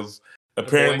 because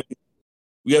apparently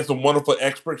we have some wonderful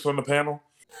experts on the panel.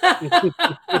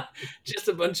 Just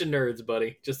a bunch of nerds,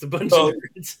 buddy. Just a bunch of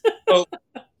nerds. So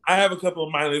I have a couple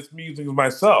of mindless musings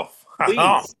myself.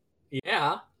 Please.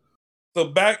 Yeah. So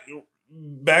back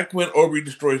when Aubrey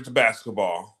destroys the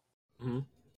basketball,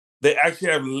 they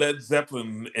actually have Led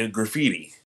Zeppelin and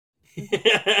graffiti.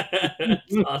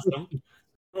 That's awesome.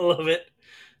 I love it.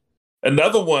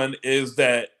 Another one is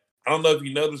that, I don't know if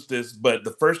you noticed this, but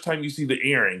the first time you see the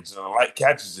earrings and the light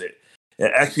catches it,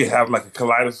 it actually have like a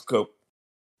kaleidoscope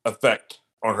effect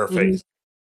on her face.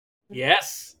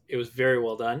 Yes, it was very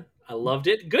well done. I loved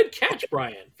it. Good catch,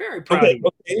 Brian. Very proud of you.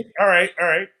 Okay. All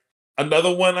right.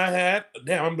 Another one I had.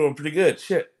 Damn, I'm doing pretty good.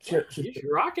 Shit.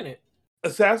 You're rocking it.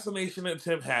 Assassination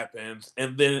attempt happens,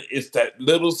 and then it's that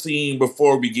little scene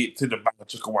before we get to the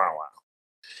Chicka Wow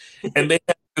Wow. And they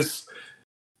have this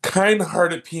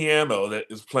kind-hearted piano that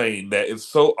is playing that is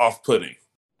so off-putting.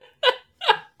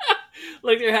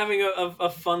 Like they're having a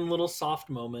fun little soft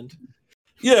moment.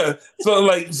 Yeah.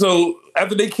 So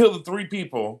after they kill the 3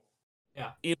 people,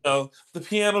 the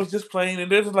piano's just playing,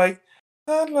 and they're just like,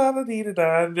 la la la dee da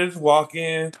da, and they're just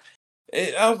walking.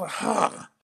 And I was like, huh.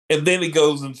 And then it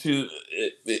goes into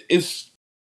it's.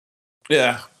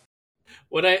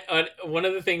 What one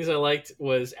of the things I liked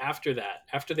was after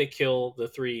they kill the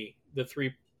three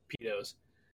pedos,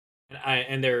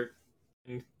 and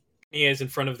he is in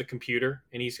front of the computer,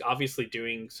 and he's obviously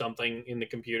doing something in the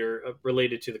computer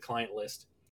related to the client list,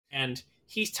 and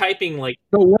he's typing like.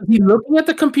 So was he looking at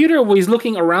the computer, or was he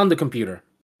looking around the computer?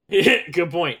 Good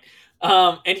point.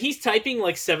 And he's typing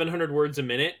like 700 words a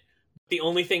minute. The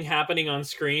only thing happening on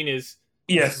screen is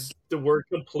the word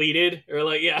completed, or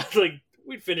like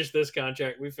we'd finish this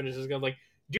contract. We finished this. I'm like,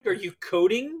 dude, are you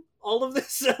coding all of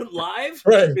this live?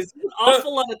 Right. It's an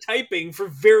awful lot of typing for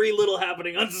very little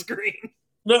happening on screen.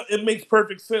 No, it makes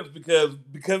perfect sense because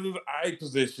of the eye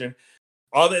position,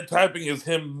 all that typing is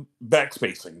him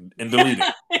backspacing and deleting.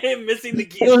 Him missing the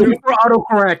keys. For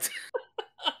autocorrect.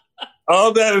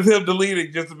 All that is him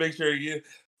deleting just to make sure you.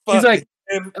 He's like,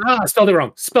 spelled it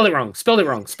wrong. Spelled it wrong. Spelled it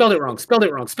wrong. Spelled it wrong. Spelled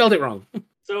it wrong. Spelled it wrong.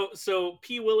 So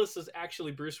P. Willis is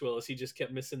actually Bruce Willis. He just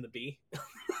kept missing the B.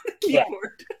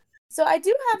 Keyboard. So I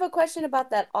do have a question about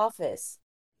that office.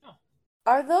 Oh.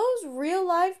 Are those real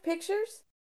live pictures?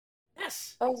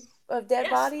 Yes. Of dead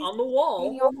bodies on the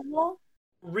wall. On the wall.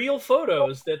 Real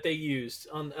photos that they used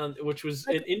on which was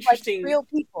an interesting. Like real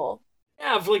people.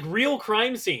 Yeah, of like real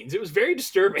crime scenes. It was very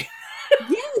disturbing.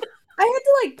 Yes. I had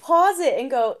to like pause it and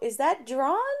go, is that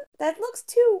drawn?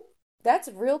 That's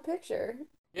a real picture.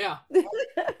 Yeah.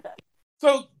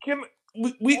 So can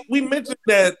we mentioned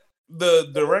that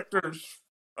the director's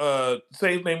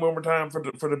say his name one more time for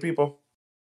the people?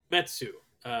 Metsu.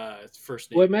 His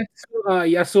first name.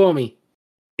 Yasuomi.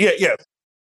 Yeah, yes.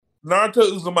 Naruto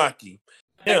Uzumaki.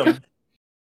 Him.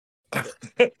 I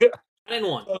didn't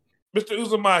want. Mr.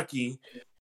 Uzumaki,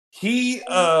 he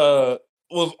was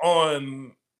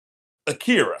on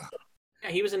Akira. Yeah,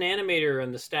 he was an animator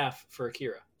on the staff for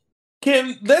Akira.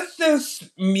 Let's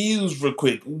just muse real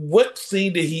quick. What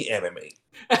scene did he animate?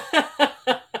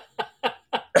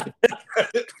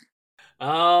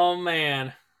 Oh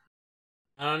man,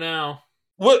 I don't know.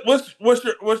 What's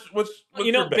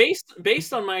your bet?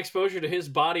 Based on my exposure to his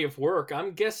body of work,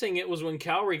 I'm guessing it was when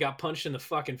Kaori got punched in the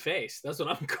fucking face. That's what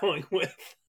I'm going with.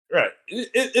 Right.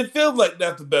 It feels like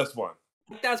that's the best one.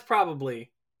 That's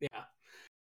probably, yeah.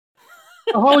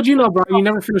 How would you know, Brian? You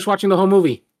never finished watching the whole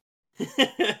movie.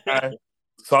 I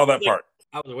saw that part.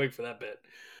 I was awake for that bit.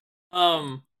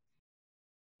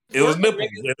 It was nipples.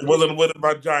 It wasn't with a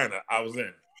vagina. I was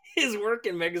in. His work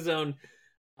in Megazone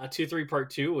 2-3 Part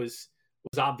 2 was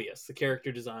obvious. The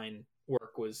character design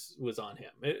work was on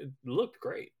him. It looked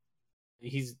great.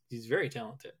 He's very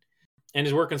talented. And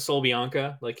his work in Soul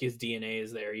Bianca, like his DNA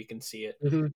is there. You can see it.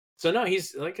 Mm-hmm. So no,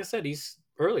 he's, like I said, he's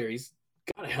got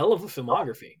a hell of a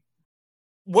filmography.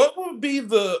 What would be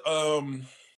the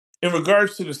in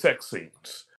regards to the sex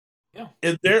scenes? Yeah.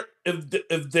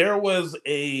 If there was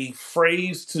a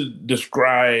phrase to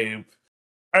describe,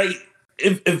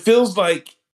 it feels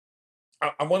like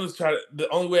I want to try to. The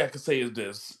only way I can say is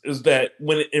this: is that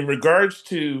when in regards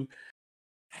to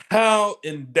how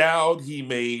endowed he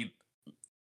made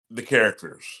the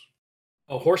characters.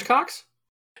 Oh, Horsecocks?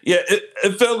 Yeah,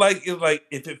 it felt like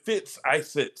if it fits, I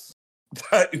sits.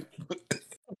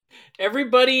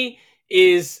 Everybody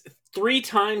is 3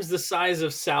 times the size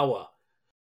of Sawa.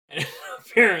 And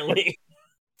apparently,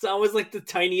 Sawa's like the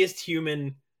tiniest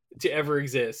human to ever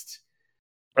exist.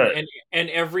 Right. And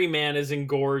every man is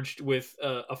engorged with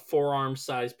a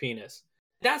forearm-sized penis.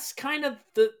 That's kind of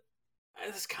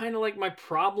like my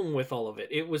problem with all of it.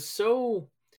 It was so,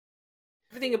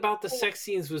 everything about the sex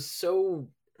scenes was so,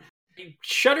 I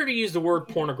shudder to use the word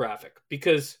pornographic,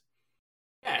 because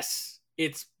yes,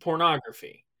 it's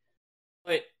pornography,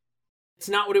 but it's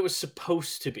not what it was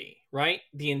supposed to be, right?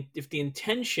 If the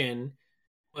intention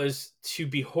was to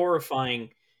be horrifying,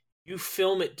 you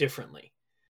film it differently.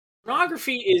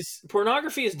 Pornography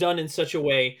is done in such a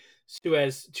way to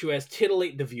as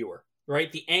titillate the viewer,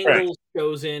 right? The angles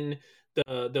chosen,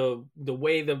 the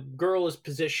way the girl is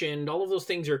positioned, all of those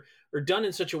things are done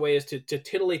in such a way as to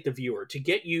titillate the viewer, to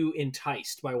get you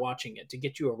enticed by watching it, to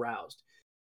get you aroused.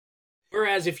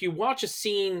 Whereas if you watch a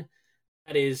scene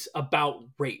that is about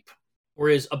rape or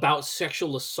is about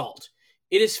sexual assault,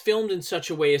 it is filmed in such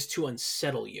a way as to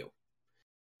unsettle you.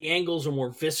 The angles are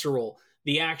more visceral.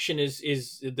 The action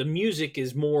is the music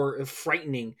is more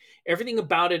frightening. Everything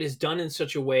about it is done in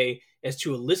such a way as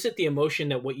to elicit the emotion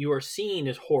that what you are seeing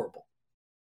is horrible.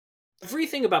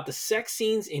 Everything about the sex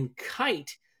scenes in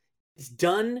Kite is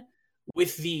done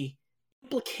with the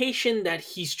implication that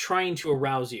he's trying to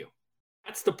arouse you.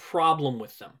 That's the problem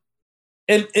with them.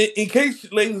 And in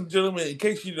case, ladies and gentlemen, in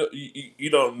case you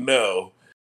don't know,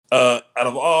 out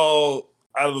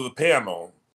of the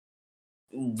panel,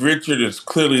 Richard is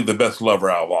clearly the best lover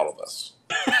out of all of us.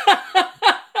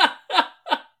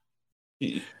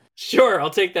 Sure, I'll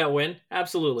take that win.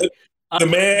 Absolutely. The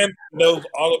man knows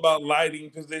all about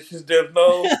lighting positions. There's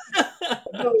no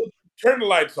turn the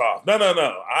lights off. No.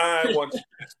 I want you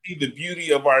to see the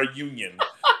beauty of our union.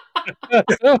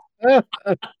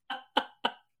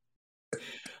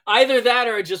 Either that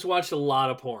or I just watched a lot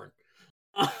of porn.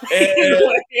 And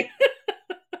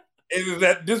it is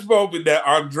at this moment that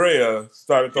Andrea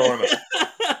started throwing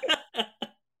up.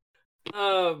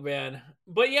 Oh man.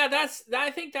 But yeah,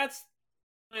 I think that's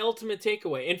my ultimate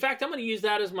takeaway. In fact, I'm going to use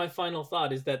that as my final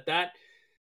thought, is that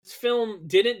this film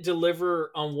didn't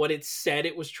deliver on what it said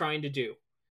it was trying to do.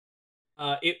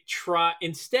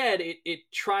 Instead it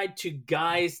tried to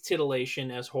guise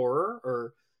titillation as horror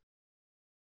or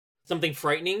something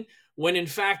frightening, when in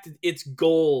fact its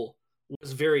goal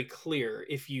was very clear.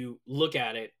 If you look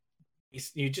at it,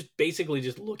 you just basically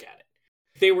just look at it.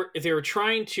 If they were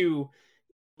trying to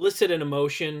elicit an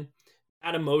emotion,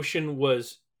 that emotion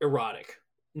was erotic,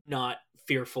 not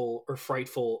fearful or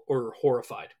frightful or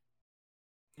horrified.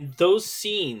 Those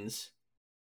scenes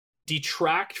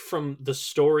detract from the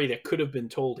story that could have been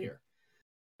told here.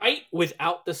 Right?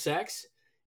 Without the sex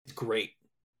is great.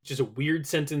 Which is a weird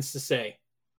sentence to say,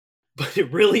 but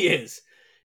it really is.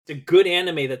 It's a good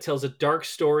anime that tells a dark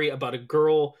story about a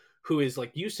girl who is, like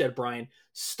you said, Brian,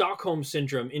 Stockholm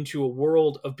Syndrome into a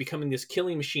world of becoming this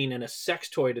killing machine and a sex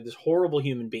toy to this horrible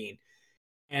human being.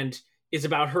 And it's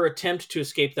about her attempt to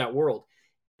escape that world.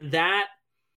 That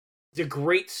It's a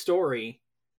great story,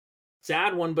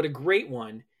 sad one, but a great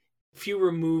one. If you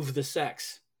remove the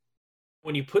sex,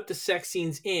 when you put the sex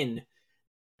scenes in,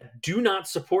 do not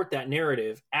support that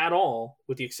narrative at all,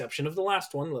 with the exception of the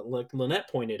last one, like Lynette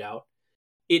pointed out.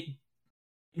 It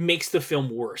makes the film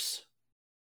worse.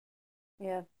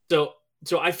 Yeah. So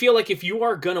I feel like if you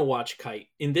are gonna watch Kite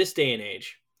in this day and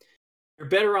age, you're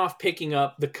better off picking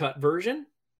up the cut version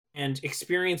and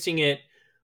experiencing it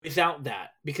without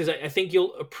that, because I think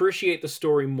you'll appreciate the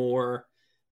story more,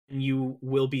 and you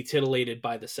will be titillated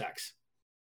by the sex.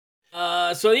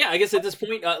 So yeah, I guess at this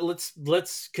point,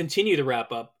 let's continue to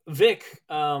wrap up. Vic,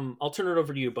 I'll turn it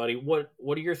over to you, buddy. What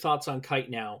are your thoughts on Kite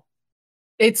now?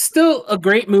 It's still a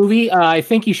great movie. I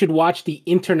think you should watch the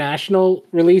international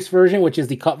release version, which is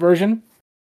the cut version.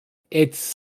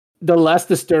 It's the less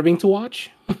disturbing to watch.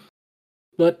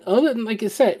 But other than, like I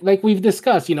said, like we've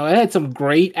discussed, it had some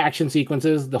great action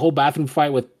sequences. The whole bathroom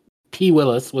fight with P.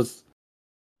 Willis was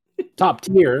top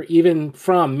tier, even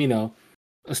from,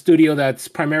 a studio that's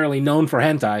primarily known for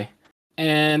hentai.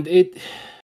 And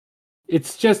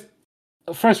it's just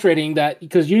frustrating that,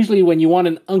 because usually when you want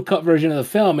an uncut version of the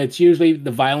film, it's usually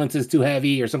the violence is too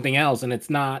heavy or something else, and it's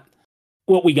not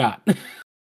what we got.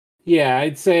 Yeah,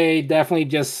 I'd say definitely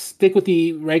just stick with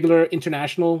the regular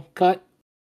international cut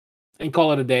and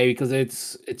call it a day, because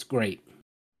it's great.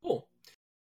 Cool.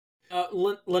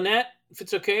 Lynette, if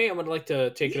it's okay, I would like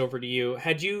to take it over to you.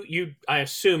 Had you I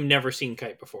assume never seen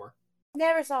Kite before?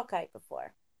 Never saw Kite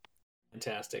before.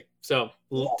 Fantastic. So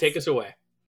Yes. Take us away.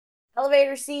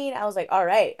 Elevator scene, I was like, all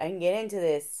right, I can get into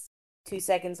this. 2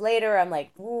 seconds later, I'm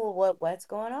like, ooh, what's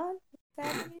going on?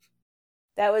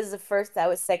 That was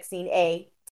sex scene A.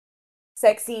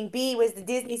 Sex scene B was the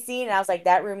Disney scene, and I was like,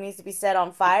 that room needs to be set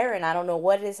on fire, and I don't know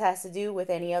what this has to do with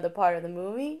any other part of the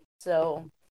movie. So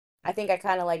I think I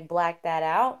kind of like blacked that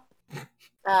out.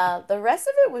 The rest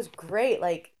of it was great.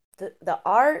 Like the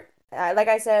art, like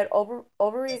I said,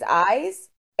 Oberie's eyes,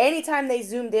 anytime they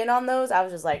zoomed in on those, I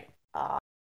was just like, ah.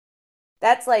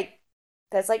 That's like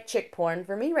chick porn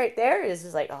for me right there. It's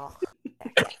just like, oh,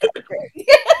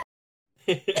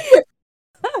 they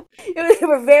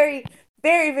were very,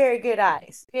 very, very good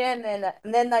eyes. And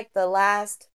then like the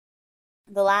last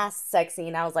sex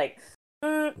scene, I was like,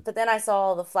 but then I saw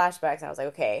all the flashbacks and I was like,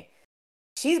 okay,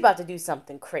 she's about to do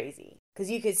something crazy, because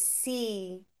you could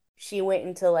see she went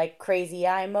into like crazy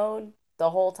eye mode the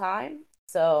whole time.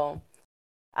 So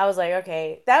I was like,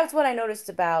 okay, that's what I noticed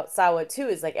about Sawa too,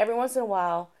 is like every once in a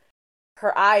while,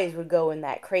 her eyes would go in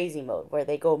that crazy mode where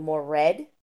they go more red,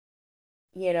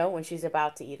 when she's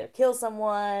about to either kill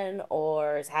someone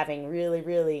or is having really,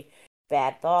 really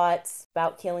bad thoughts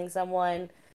about killing someone.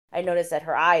 I noticed that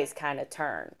her eyes kind of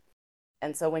turn.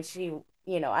 And so when she,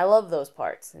 I love those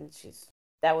parts, and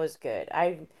that was good.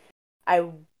 I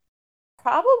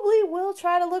probably will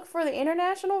try to look for the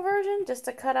international version just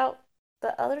to cut out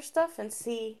the other stuff and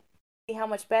see how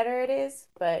much better it is.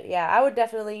 But yeah, I would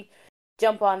definitely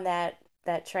jump on that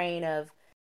train of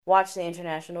watch the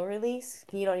international release.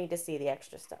 You don't need to see the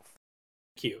extra stuff.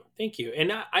 Thank you.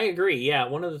 And I agree. Yeah,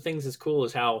 one of the things that's cool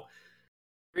is how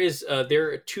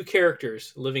there are two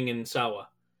characters living in Sawa.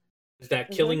 There's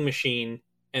that killing machine,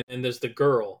 and there's the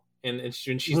girl, and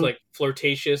she's like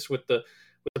flirtatious with the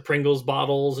Pringles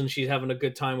bottles, and she's having a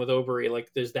good time with Obery.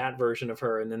 Like, there's that version of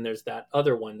her, and then there's that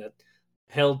other one that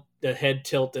held the head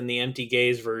tilt and the empty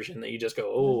gaze version that you just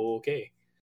go, oh, okay.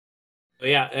 But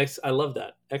yeah, I love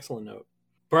that. Excellent note.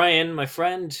 Brian, my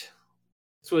friend,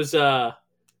 this was an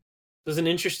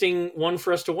interesting one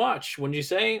for us to watch. Wouldn't you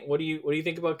say? What do you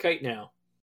think about Kite now?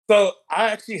 So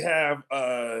I actually have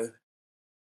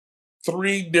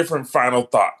 3 different final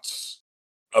thoughts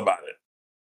about it,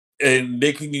 and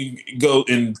they can go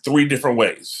in 3 different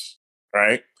ways,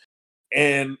 right?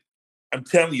 And I'm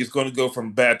telling you, it's going to go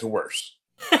from bad to worse.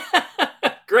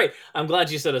 Great. I'm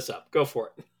glad you set us up. Go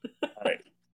for it. All right.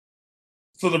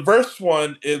 So the first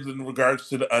one is in regards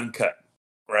to the uncut,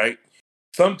 right?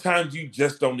 Sometimes you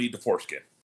just don't need the foreskin.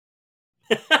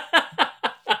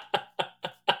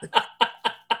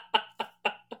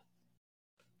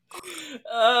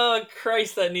 Oh,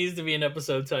 Christ, that needs to be an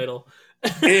episode title.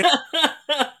 In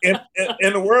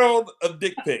the world of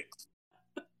dick pics,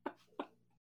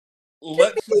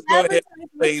 let's just go ahead and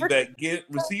say that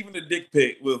receiving a dick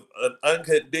pic with an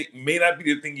uncut dick may not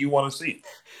be the thing you want to see.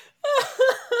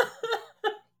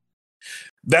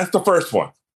 That's the first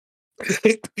one.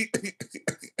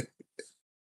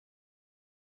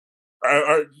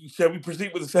 Shall we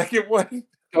proceed with the second one?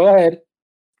 Go ahead.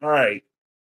 All right.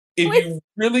 If you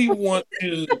really want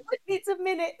to... It's a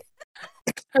minute.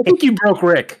 I think you broke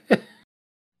Rick. I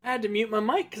had to mute my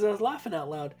mic because I was laughing out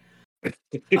loud.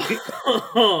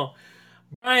 Oh,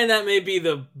 Brian, that may be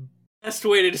the best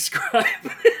way to describe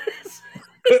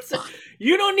this.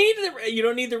 You don't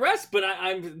need the rest, but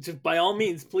I'm just, by all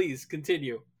means, please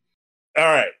continue. All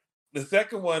right. The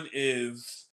second one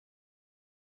is,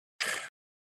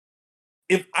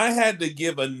 if I had to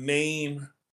give a name,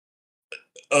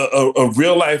 a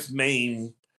real life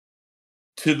name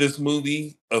to this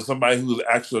movie of somebody who's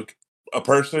actually a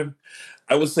person,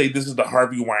 I would say this is the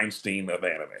Harvey Weinstein of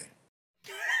anime.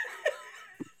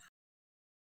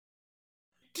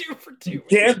 2 for 2. You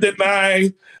can't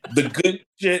deny the good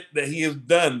shit that he has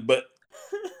done, but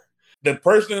the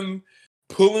person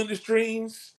pulling the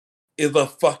strings is a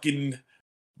fucking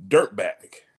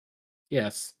dirtbag.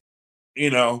 Yes.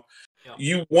 Yeah.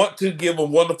 You want to give a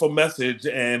wonderful message,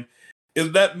 and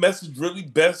is that message really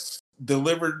best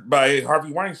delivered by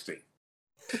Harvey Weinstein?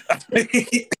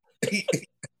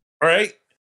 Right?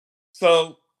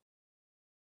 So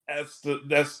that's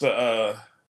the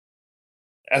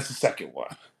second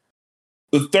one.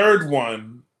 The third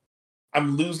one,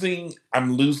 I'm losing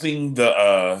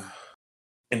the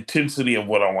intensity of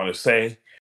what I want to say,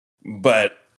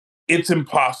 but it's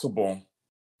impossible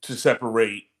to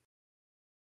separate,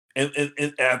 and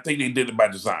I think they did it by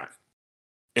design.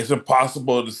 It's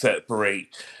impossible to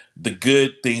separate the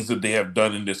good things that they have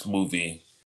done in this movie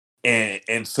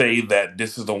and say that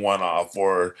this is a one-off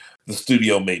or the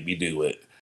studio made me do it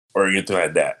or anything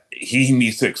like that. He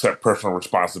needs to accept personal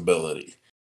responsibility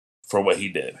for what he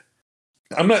did.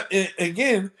 I'm not,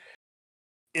 again,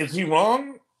 is he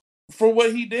wrong for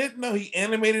what he did? No, he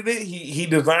animated it. He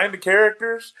designed the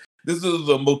characters. This is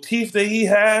the motif that he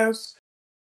has.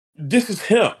 This is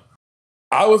him.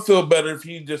 I would feel better if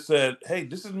he just said, hey,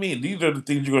 this is me, and these are the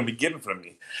things you're going to be getting from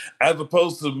me. As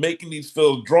opposed to making these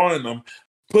films, drawing them,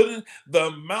 putting the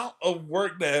amount of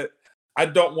work that I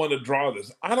don't want to draw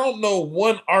this. I don't know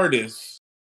one artist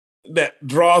that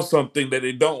draws something that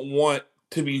they don't want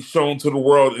to be shown to the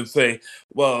world and say,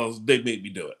 well, they made me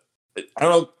do it. I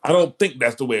don't think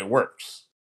that's the way it works.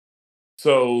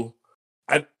 So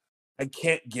I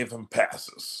can't give him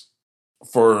passes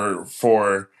for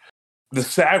the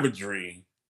savagery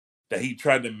that he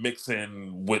tried to mix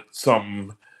in with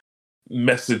some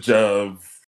message of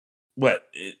what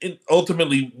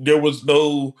ultimately there was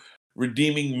no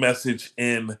redeeming message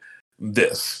in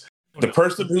this. The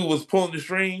person who was pulling the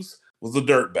strings was a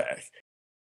dirtbag.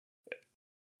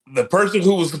 The person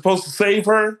who was supposed to save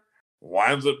her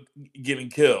winds up getting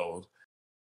killed.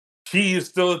 She is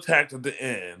still attacked at the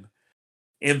end,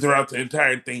 and throughout the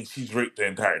entire thing, she's raped the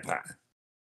entire time.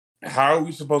 How are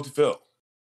we supposed to feel?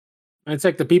 It's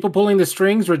like the people pulling the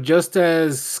strings were just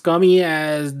as scummy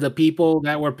as the people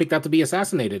that were picked out to be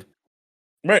assassinated.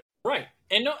 Right.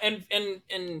 And no,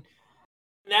 and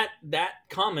that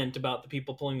comment about the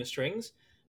people pulling the strings,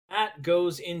 that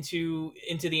goes into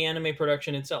the anime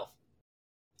production itself.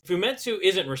 Fumetsu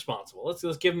isn't responsible.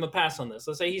 Let's give him a pass on this.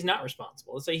 Let's say he's not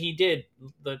responsible. Let's say he did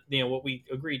what we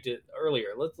agreed to earlier.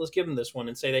 Let's give him this one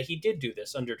and say that he did do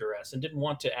this under duress and didn't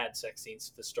want to add sex scenes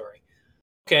to the story.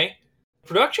 Okay, the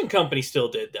production company still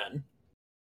did then.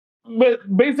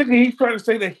 But basically, he's trying to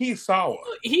say that he saw it.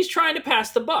 He's trying to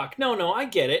pass the buck. No, I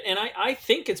get it, and I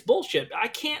think it's bullshit. I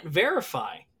can't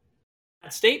verify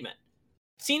that statement.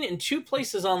 I've seen it in 2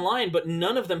 places online, but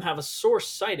none of them have a source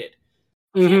cited.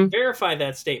 Can't verify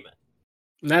that statement.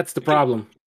 That's the problem.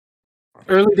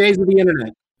 Early days of the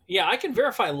internet. Yeah, I can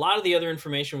verify a lot of the other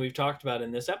information we've talked about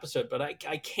in this episode, but I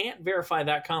can't verify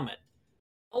that comment.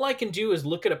 All I can do is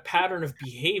look at a pattern of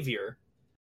behavior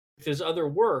with his other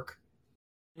work,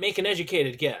 make an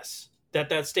educated guess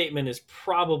that statement is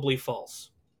probably false.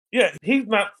 Yeah, he's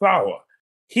not Sawa.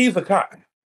 He's a Kite.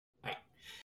 Right.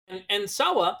 And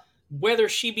Sawa, whether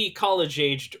she be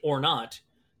college-aged or not,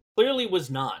 clearly was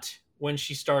not when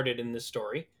she started in this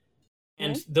story.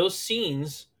 And those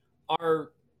scenes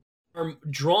are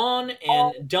drawn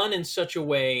and done in such a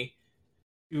way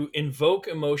to invoke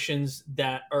emotions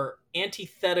that are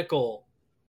antithetical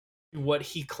to what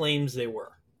he claims they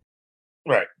were.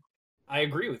 Right. I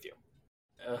agree with you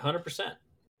 100%.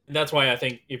 And that's why I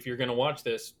think if you're going to watch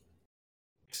this,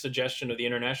 suggestion of the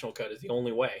international cut is the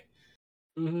only way.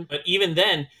 But even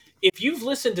then, if you've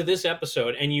listened to this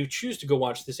episode and you choose to go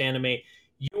watch this anime,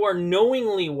 you are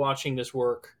knowingly watching this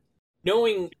work,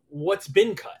 knowing what's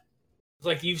been cut. It's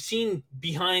like you've seen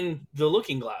behind the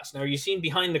looking glass. Now you've seen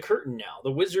behind the curtain now.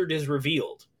 The wizard is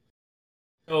revealed.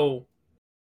 So,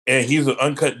 and he's an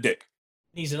uncut dick.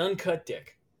 He's an uncut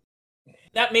dick.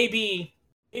 That maybe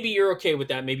you're okay with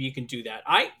that. Maybe you can do that.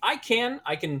 I can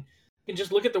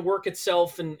just look at the work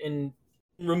itself and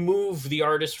remove the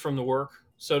artist from the work,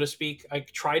 so to speak. I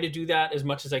try to do that as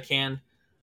much as I can.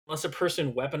 unless a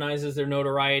person weaponizes their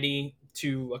notoriety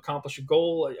to accomplish a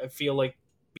goal, I feel like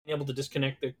being able to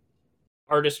disconnect the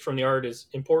artist from the art is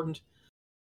important.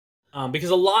 Because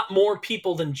a lot more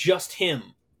people than just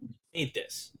him made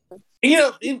this. You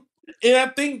know, and I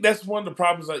think that's one of the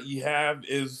problems that you have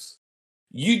is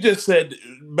you just said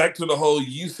back to the whole.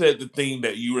 You said the thing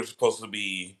that you were supposed to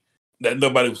be that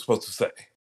nobody was supposed to say.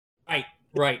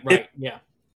 Right. Yeah.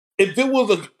 If it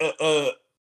was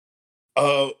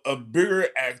a bigger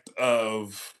act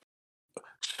of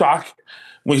shock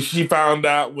when she found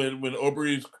out when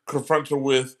Aubrey confronted her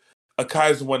with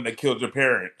Akai's the one that killed your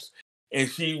parents, and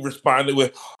she responded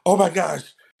with, "Oh my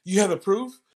gosh, you have the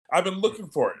proof? I've been looking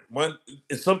for it." One,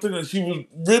 it's something that she was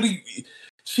really.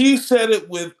 She said it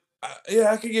with,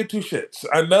 "Yeah, I can give two shits.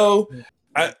 I know,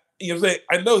 you know, say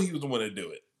I know he was the one to do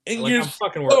it." And like, I'm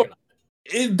fucking working on it.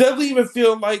 It doesn't even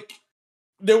feel like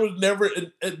there was never.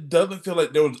 It doesn't feel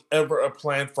like there was ever a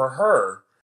plan for her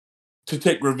to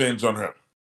take revenge on him.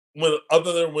 When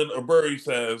other than when Aburi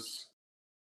says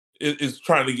is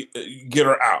trying to get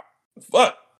her out.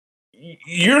 Fuck,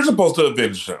 you're supposed to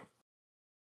avenge him.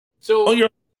 So on your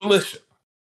volition.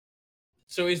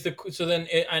 So then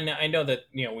I know that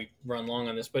we run long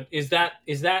on this, but is that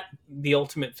the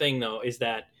ultimate thing though? Is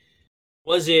that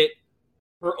was it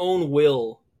her own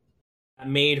will that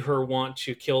made her want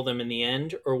to kill them in the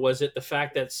end, or was it the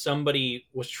fact that somebody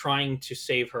was trying to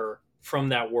save her from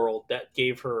that world that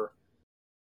gave her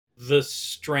the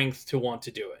strength to want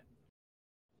to do it?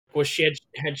 Was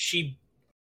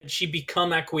she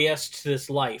become acquiesced to this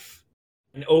life,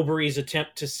 and Oberie's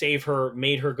attempt to save her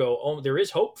made her go, "Oh, there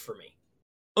is hope for me"?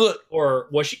 Look, or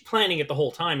was she planning it the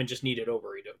whole time and just needed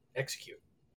Oberie to execute?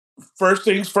 First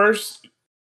things first,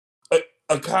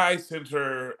 Akai sent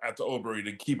her at the Oberie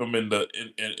to keep him in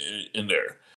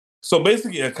there. So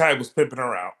basically, Akai was pimping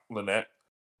her out, Lynette.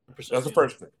 That's the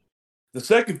first thing. The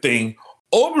second thing,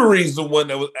 Oberie's the one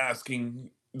that was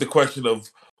asking the question of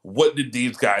what did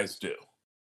these guys do?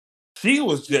 She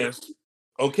was just,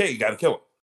 okay, you got to kill him,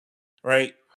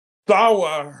 right?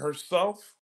 Sawa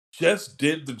herself just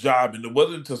did the job, and it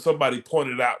wasn't until somebody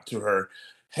pointed out to her,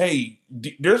 hey,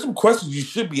 there's some questions you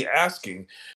should be asking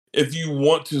if you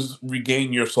want to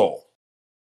regain your soul.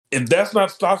 If that's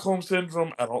not Stockholm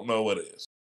Syndrome, I don't know what is.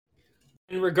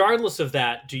 And regardless of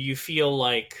that, do you feel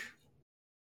like,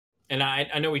 and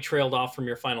I know we trailed off from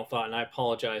your final thought, and I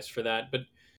apologize for that, but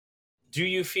do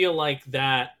you feel like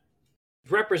that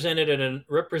represented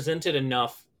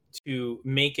enough to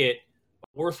make it a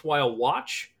worthwhile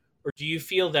watch? Or do you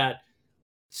feel that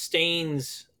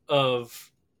stains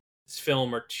of this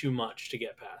film are too much to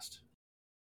get past?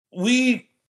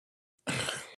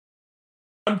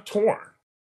 I'm torn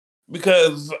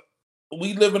because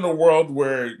we live in a world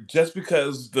where just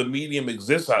because the medium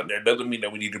exists out there doesn't mean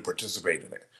that we need to participate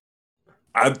in it.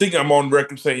 I think I'm on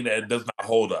record saying that it does not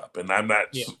hold up, and I'm not.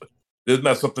 Yeah. There's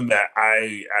not something that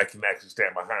I can actually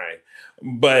stand behind.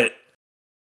 But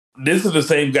this is the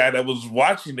same guy that was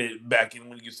watching it back in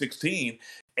when you're 16,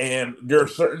 and there are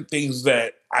certain things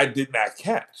that I did not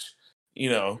catch.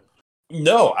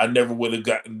 No, I never would have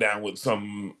gotten down with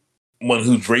someone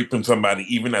who's raping somebody,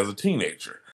 even as a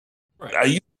teenager.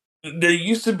 Right. There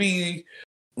used to be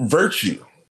virtue,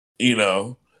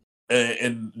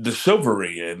 and the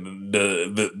chivalry and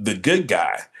the good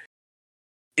guy.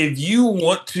 If you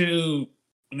want to,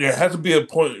 there has to be a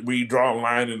point where you draw a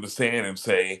line in the sand and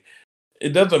say,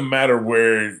 it doesn't matter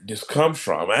where this comes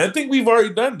from. And I think we've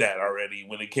already done that already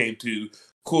when it came to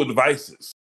Cool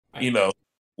Devices. Right.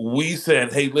 We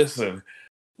said, hey, listen,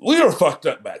 we were fucked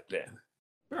up back then.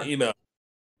 Sure.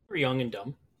 We're young and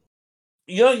dumb.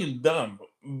 Young and dumb,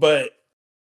 but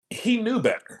he knew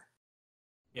better.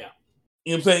 Yeah.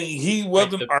 You know what I'm saying? He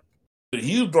wasn't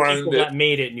he was drawing people that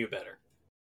made it knew better.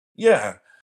 Yeah.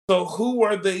 So who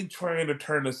are they trying to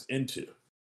turn us into?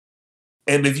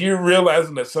 And if you're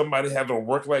realizing that somebody had to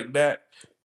work like that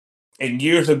and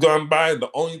years have gone by, the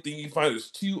only thing you find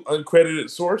is 2 uncredited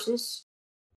sources,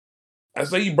 I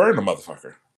say you burn the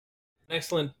motherfucker. An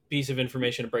excellent piece of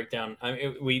information to break down.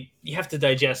 You have to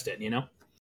digest it,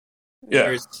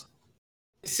 Yeah.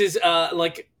 This is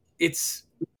it's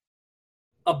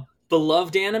a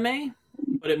beloved anime,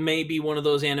 but it may be one of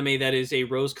those anime that is a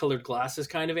rose-colored glasses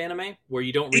kind of anime where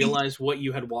you don't realize what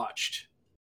you had watched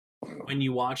when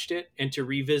you watched it, and to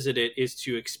revisit it is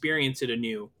to experience it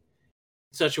anew in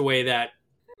such a way that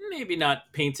maybe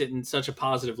not paints it in such a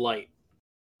positive light.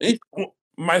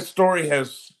 My story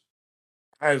has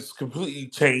completely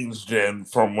changed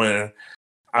from when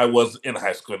I was in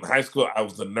high school. In high school, I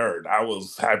was a nerd. I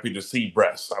was happy to see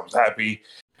breasts. I was happy.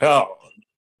 Hell,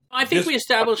 I think we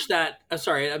established that.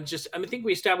 Sorry, I think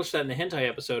we established that in the hentai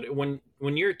episode. When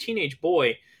you're a teenage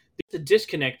boy, there's a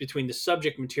disconnect between the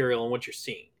subject material and what you're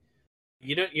seeing.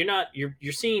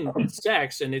 You're seeing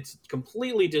sex, and it's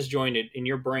completely disjointed in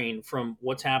your brain from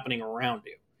what's happening around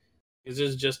you. This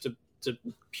is just a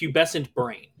pubescent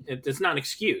brain. It's not an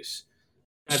excuse.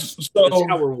 That's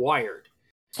how we're wired.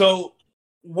 So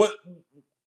what?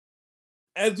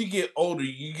 As you get older,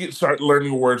 you start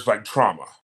learning words like trauma,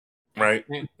 right?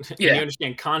 And you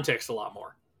understand context a lot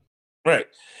more. Right.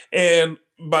 And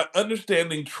by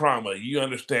understanding trauma, you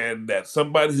understand that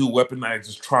somebody who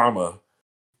weaponizes trauma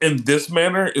in this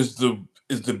manner is the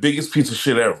biggest piece of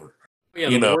shit ever. Yeah,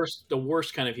 the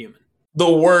worst kind of human. The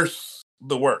worst.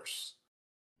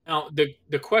 Now,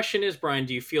 the question is, Brian,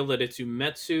 do you feel that it's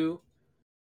Umetsu?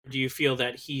 Or do you feel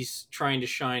that he's trying to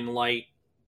shine light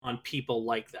on people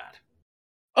like that?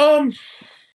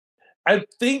 I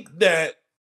think that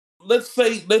let's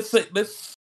pause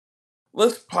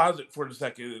it for a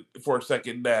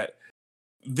second that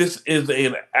this is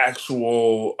an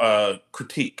actual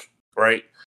critique, right?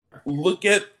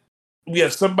 We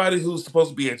have somebody who's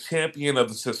supposed to be a champion of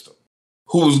the system,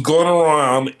 who's going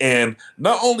around and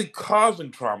not only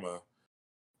causing trauma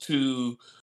to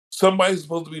somebody who's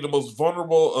supposed to be the most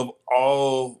vulnerable of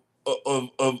all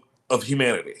of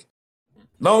humanity.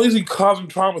 Not only is he causing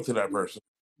trauma to that person,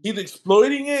 he's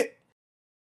exploiting it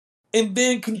and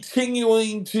then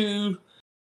continuing to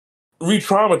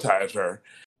re-traumatize her.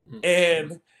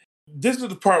 And this is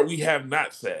the part we have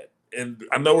not said. And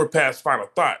I know we're past final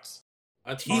thoughts.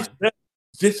 That's fine. Said,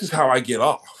 this is how I get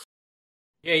off.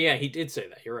 Yeah, he did say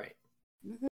that. You're right.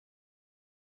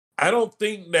 I don't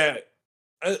think that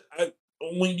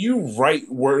when you write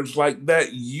words like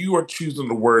that, you are choosing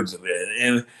the words in it.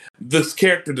 And this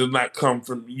character does not come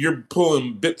from, you're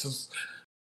pulling bits of,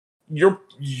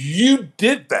 you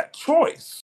did that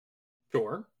choice.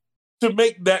 Sure. To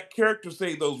make that character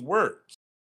say those words.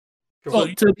 Sure. Well,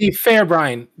 to be fair,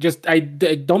 Brian, I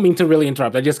don't mean to really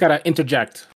interrupt. I just got to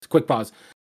interject. Quick pause.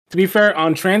 To be fair,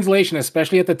 on translation,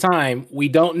 especially at the time, we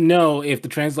don't know if the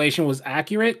translation was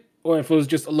accurate or if it was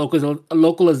just a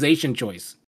localization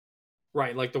choice.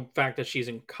 Right, like the fact that she's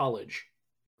in college.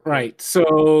 Right,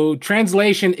 so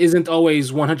translation isn't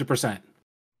always 100%.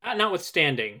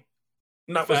 Notwithstanding.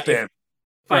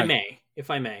 If I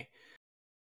may,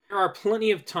 there are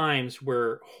plenty of times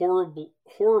where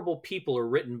horrible people are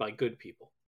written by good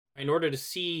people. In order to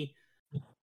see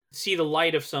the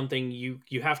light of something,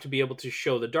 you have to be able to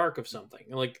show the dark of something.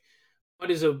 Like,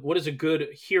 what is a good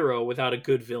hero without a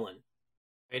good villain?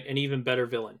 Right? An even better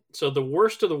villain. So the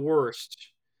worst of the worst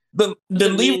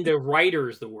doesn't mean the writer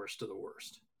is the worst of the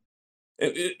worst.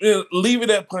 Leave it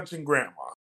at punching grandma.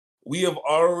 We have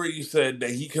already said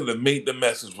that he could have made the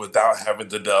message without having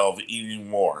to delve any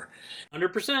more.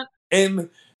 100%. And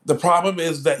the problem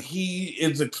is that he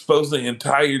is exposing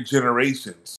entire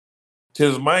generations to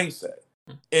his mindset.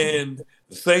 And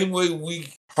the same way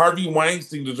Harvey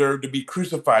Weinstein deserved to be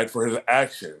crucified for his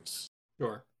actions.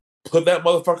 Sure. Put that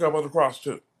motherfucker up on the cross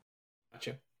too.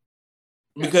 Gotcha.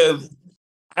 Because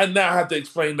I now have to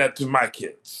explain that to my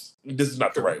kids. This is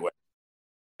not the right way.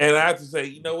 And I have to say,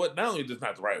 you know what? Not only is this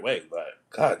not the right way, but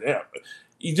goddamn,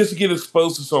 you just get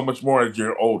exposed to so much more as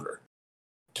you're older.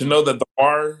 To know that the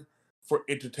bar for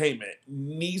entertainment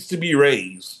needs to be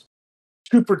raised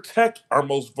to protect our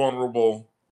most vulnerable.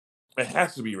 It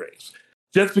has to be raised.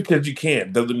 Just because you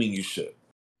can doesn't mean you should.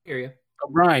 Hear you.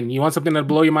 Brian, you want something to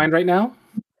blow your mind right now?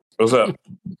 What's up?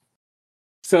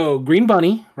 So Green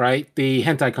Bunny, right? The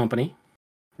hentai company,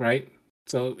 right?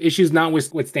 So issues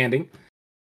notwithstanding.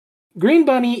 Green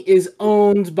Bunny is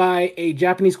owned by a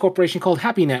Japanese corporation called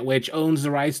HappyNet, which owns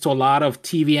the rights to a lot of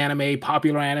TV anime,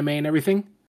 popular anime, and everything,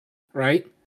 right?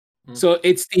 So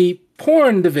it's the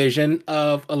porn division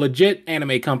of a legit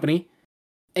anime company.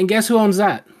 And guess who owns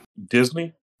that?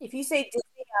 Disney? If you say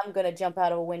Disney, I'm going to jump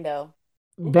out of a window.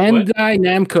 Bandai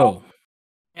Namco.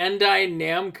 Bandai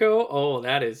Namco? Oh,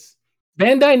 that is...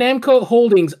 Bandai Namco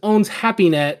Holdings owns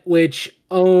HappyNet, which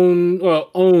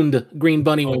owned Green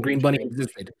Bunny when Green Bunny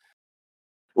existed.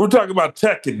 We're talking about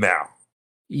Tekken now.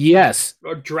 Yes.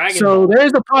 Or Dragon So Ball.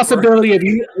 there's a possibility of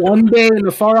you one day in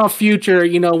the far off future,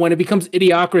 when it becomes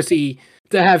Idiocracy,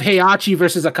 to have Heihachi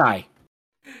versus Akai.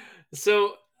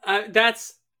 So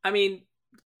that's,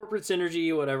 corporate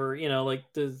synergy, whatever, like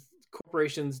the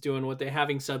corporations doing what they're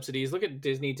having subsidies. Look at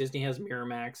Disney. Disney has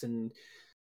Miramax, and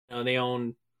they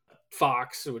own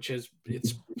Fox, which has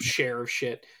its share of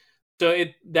shit. So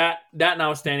that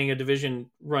notwithstanding, a division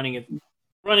running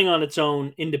on its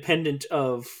own, independent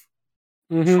of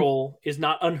control, is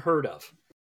not unheard of.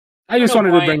 I just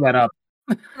wanted to bring that up.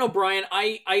 No, Brian,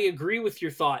 I agree with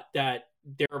your thought that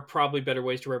there are probably better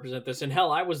ways to represent this. And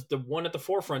hell, I was the one at the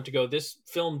forefront to go, this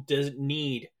film doesn't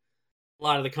need a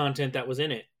lot of the content that was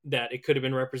in it, that it could have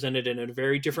been represented in a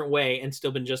very different way and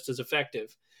still been just as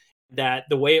effective. That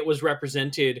the way it was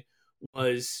represented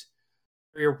was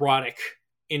very erotic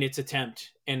in its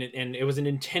attempt, and it was an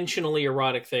intentionally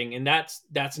erotic thing, and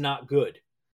that's not good.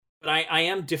 But I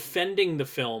am defending the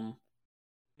film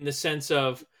in the sense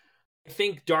of I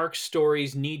think dark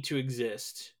stories need to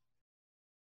exist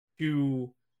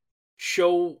to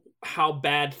show how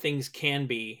bad things can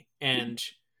be, and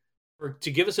or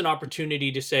to give us an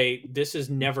opportunity to say this is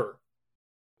never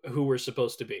who we're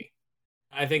supposed to be.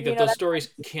 I think that those stories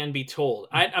can be told.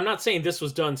 I'm not saying this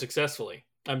was done successfully.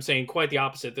 I'm saying quite the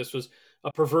opposite. This was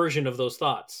a perversion of those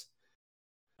thoughts.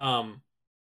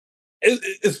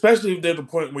 Especially if there's a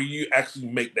point where you actually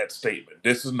make that statement.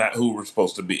 This is not who we're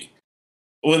supposed to be.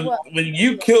 When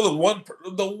you kill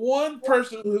the one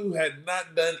person who had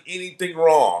not done anything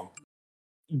wrong,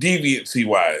 deviancy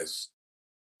wise,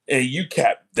 and you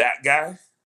cap that guy.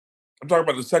 I'm talking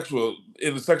about the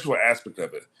sexual aspect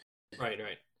of it. Right.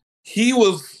 He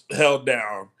was held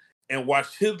down and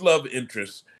watched his love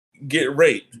interest get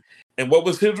raped. And what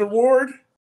was his reward?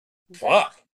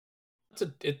 Fuck.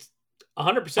 It's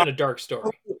 100% a dark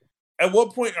story. At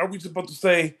what point are we supposed to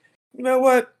say, you know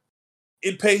what?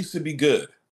 It pays to be good.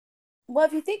 Well,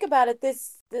 if you think about it,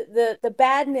 the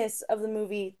badness of the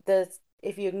movie,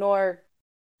 if you ignore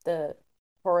the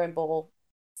horrible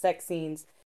sex scenes,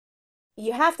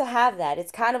 you have to have that.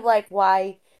 It's kind of like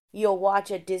why you'll watch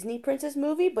a Disney princess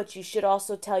movie, but you should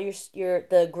also tell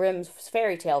the Grimm's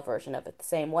fairy tale version of it the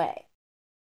same way.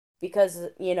 Because,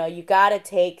 you got to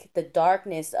take the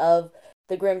darkness of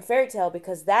the Grimm fairy tale,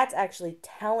 because that's actually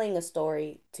telling a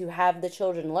story to have the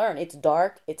children learn. It's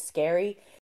dark, it's scary,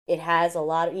 it has a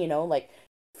lot of, like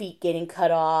feet getting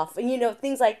cut off, and,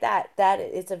 things like that.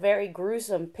 It's a very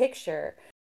gruesome picture.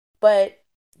 But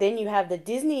then you have the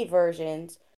Disney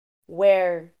versions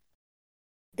where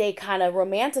they kind of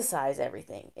romanticize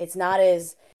everything. It's not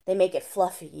as, they make it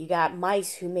fluffy. You got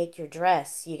mice who make your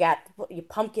dress. You got your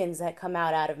pumpkins that come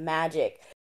out of magic.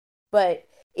 But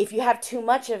if you have too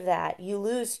much of that, you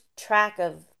lose track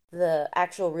of the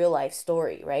actual real life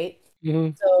story, right?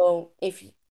 Mm-hmm. So if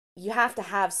you have to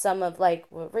have some of, like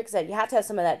what Rick said, you have to have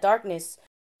some of that darkness.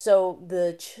 So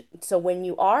when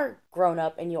you are grown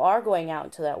up and you are going out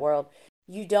into that world,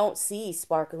 you don't see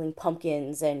sparkling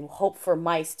pumpkins and hope for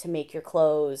mice to make your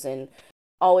clothes and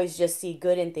always just see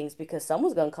good in things, because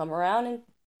someone's going to come around and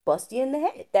bust you in the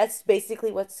head. That's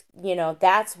basically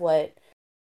that's what,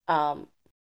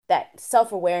 that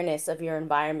self-awareness of your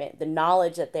environment, the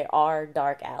knowledge that there are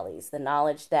dark alleys, the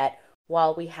knowledge that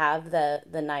while we have the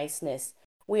niceness,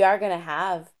 we are going to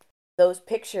have those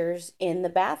pictures in the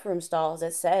bathroom stalls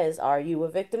that says, are you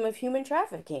a victim of human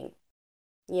trafficking?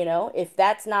 If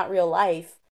that's not real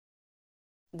life,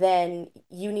 then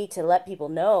you need to let people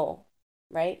know,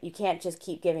 right? You can't just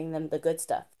keep giving them the good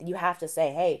stuff. You have to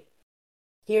say, hey,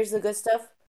 here's the good stuff,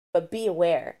 but be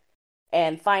aware.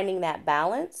 And finding that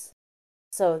balance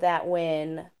so that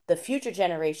when the future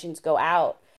generations go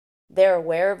out, they're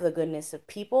aware of the goodness of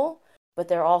people, but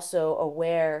they're also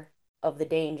aware of the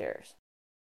dangers.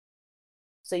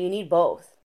 So you need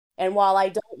both. And while I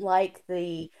don't like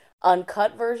the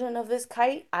uncut version of this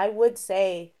Kite, I would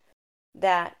say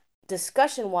that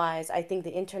discussion-wise, I think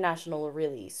the international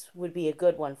release would be a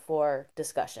good one for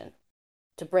discussion,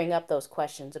 to bring up those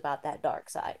questions about that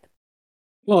dark side.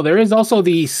 Well, there is also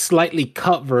the slightly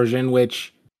cut version,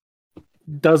 which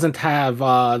doesn't have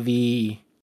the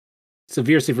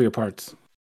severe parts.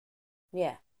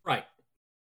 Yeah. Right.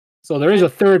 So there is a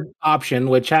third option,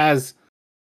 which has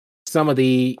some of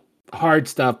the hard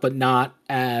stuff, but not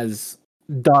as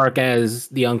dark as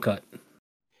the uncut.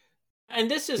 And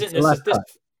this isn't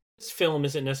this film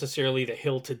isn't necessarily the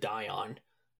hill to die on,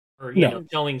 or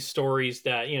telling stories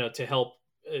that to help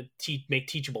make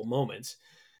teachable moments.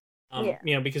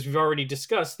 Because we've already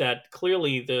discussed that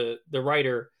clearly the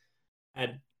writer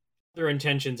had other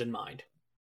intentions in mind.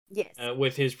 Yes.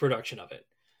 With his production of it,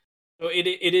 so it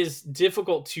is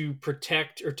difficult to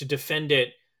protect or to defend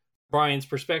it, Brian's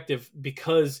perspective,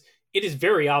 because it is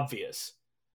very obvious.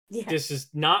 Yeah. This is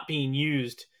not being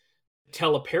used to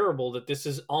tell a parable, that this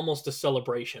is almost a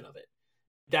celebration of it.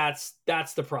 That's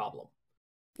the problem.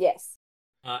 Yes.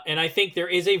 And I think there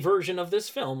is a version of this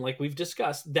film, like we've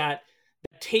discussed, that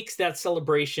takes that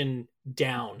celebration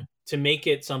down to make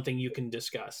it something you can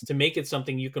discuss, to make it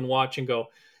something you can watch and go,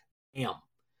 damn,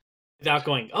 without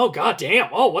going, oh, god damn,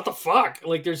 oh, what the fuck?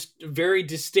 Like, there's a very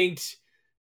distinct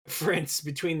difference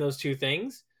between those two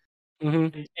things.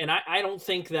 Mm-hmm. And I don't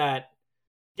think that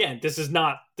again, this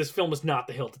film is not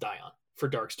the hill to die on for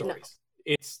dark stories.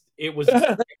 No. It was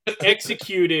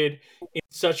executed in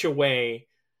such a way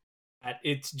that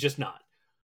it's just not.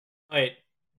 But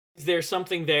is there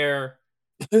something there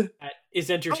that is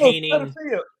entertaining? Oh,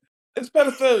 it's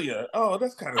pedophilia. Oh,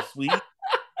 that's kind of sweet.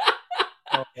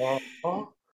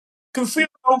 Conceal,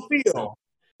 don't feel.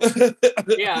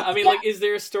 Yeah, I mean, like, is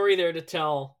there a story there to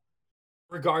tell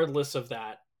regardless of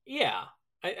that? Yeah.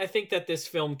 I think that this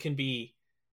film can be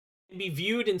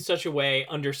viewed in such a way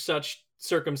under such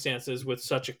circumstances with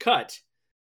such a cut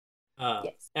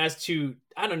as to,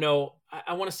 I don't know,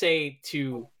 I want to say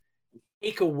to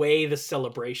take away the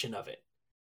celebration of it.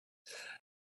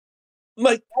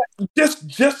 Like,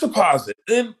 just to pause it.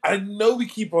 And I know we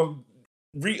keep on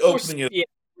reopening it. Yeah,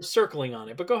 we're circling on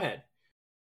it, but go ahead.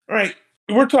 All right.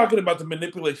 We're talking about the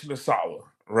manipulation of Sawa,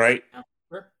 right? Yeah,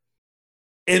 sure.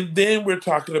 And then we're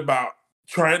talking about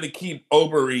trying to keep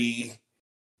Oberyn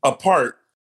a part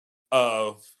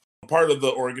of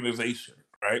the organization,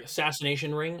 right?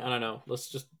 Assassination ring? I don't know. Let's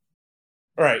just...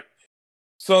 All right.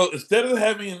 So instead of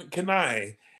having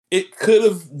Kanai, it could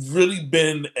have really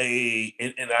been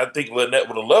and I think Lynette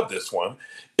would have loved this one,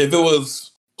 if it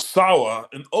was Sawa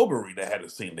and Oberyn that had a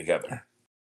scene together.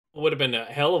 It would have been a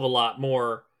hell of a lot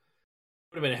more...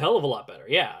 Would have been a hell of a lot better.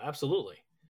 Yeah, absolutely.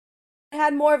 It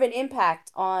had more of an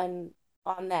impact on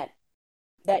that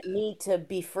need to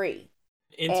be free.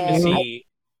 Intimacy.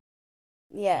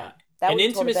 Yeah. An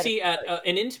intimacy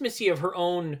an intimacy of her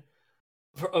own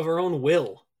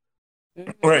will.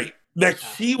 Mm-hmm. Right. That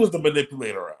she was the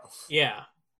manipulator of. Yeah.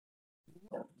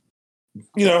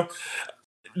 You know,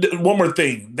 one more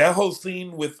thing. That whole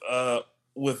scene with Akai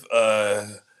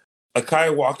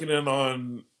walking in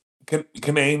on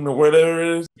Kanane or whatever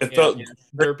it is, it felt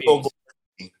very Go-Go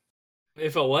 13.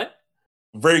 It felt what?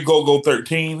 Very Go-Go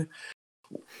 13.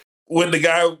 When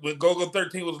Go-Go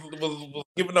 13 was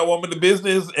giving that woman the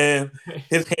business and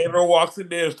his handler walks in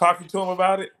there and is talking to him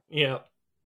about it. Yeah.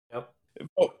 Yep.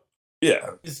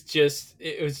 Yeah.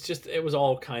 It was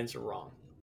all kinds of wrong.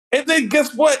 And then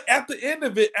guess what? At the end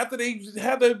of it, after they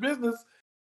had their business,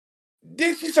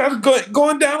 then she started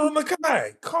going down on the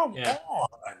guy. Come on.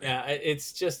 Yeah,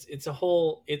 it's a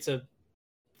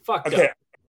fucked up. Okay,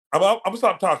 I'm gonna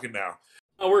stop talking now.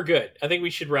 Oh, we're good. I think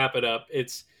we should wrap it up.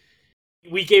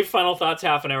 We gave final thoughts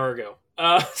half an hour ago.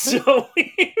 So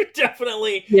we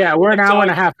definitely... Yeah, we're an hour and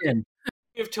a half in.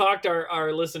 We've talked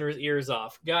our listeners' ears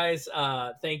off. Guys,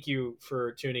 thank you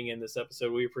for tuning in this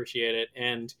episode. We appreciate it.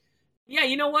 And yeah,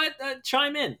 you know what?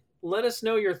 Chime in. Let us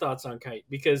know your thoughts on Kite,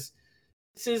 because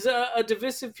this is a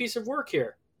divisive piece of work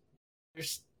here.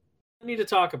 There's plenty to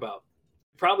talk about.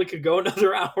 We probably could go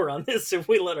another hour on this if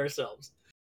we let ourselves.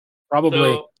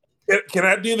 Probably. So, can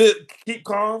I do the keep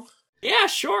calm? Yeah,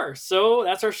 sure. So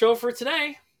that's our show for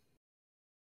today.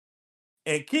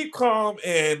 And keep calm,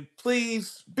 and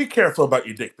please be careful about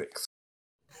your dick pics.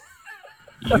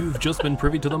 You've just been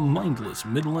privy to the mindless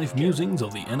midlife musings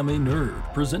of the anime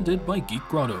nerd, presented by Geek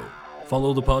Grotto.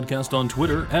 Follow the podcast on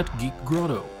Twitter at Geek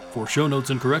Grotto. For show notes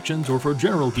and corrections, or for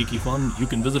general geeky fun, you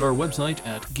can visit our website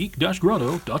at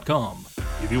geek-grotto.com.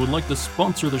 If you would like to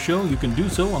sponsor the show, you can do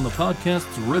so on the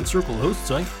podcast's Red Circle host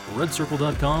site,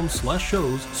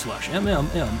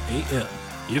 redcircle.com/shows/MMMAN.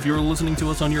 If you're listening to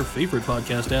us on your favorite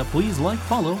podcast app, please like,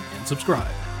 follow, and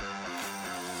subscribe.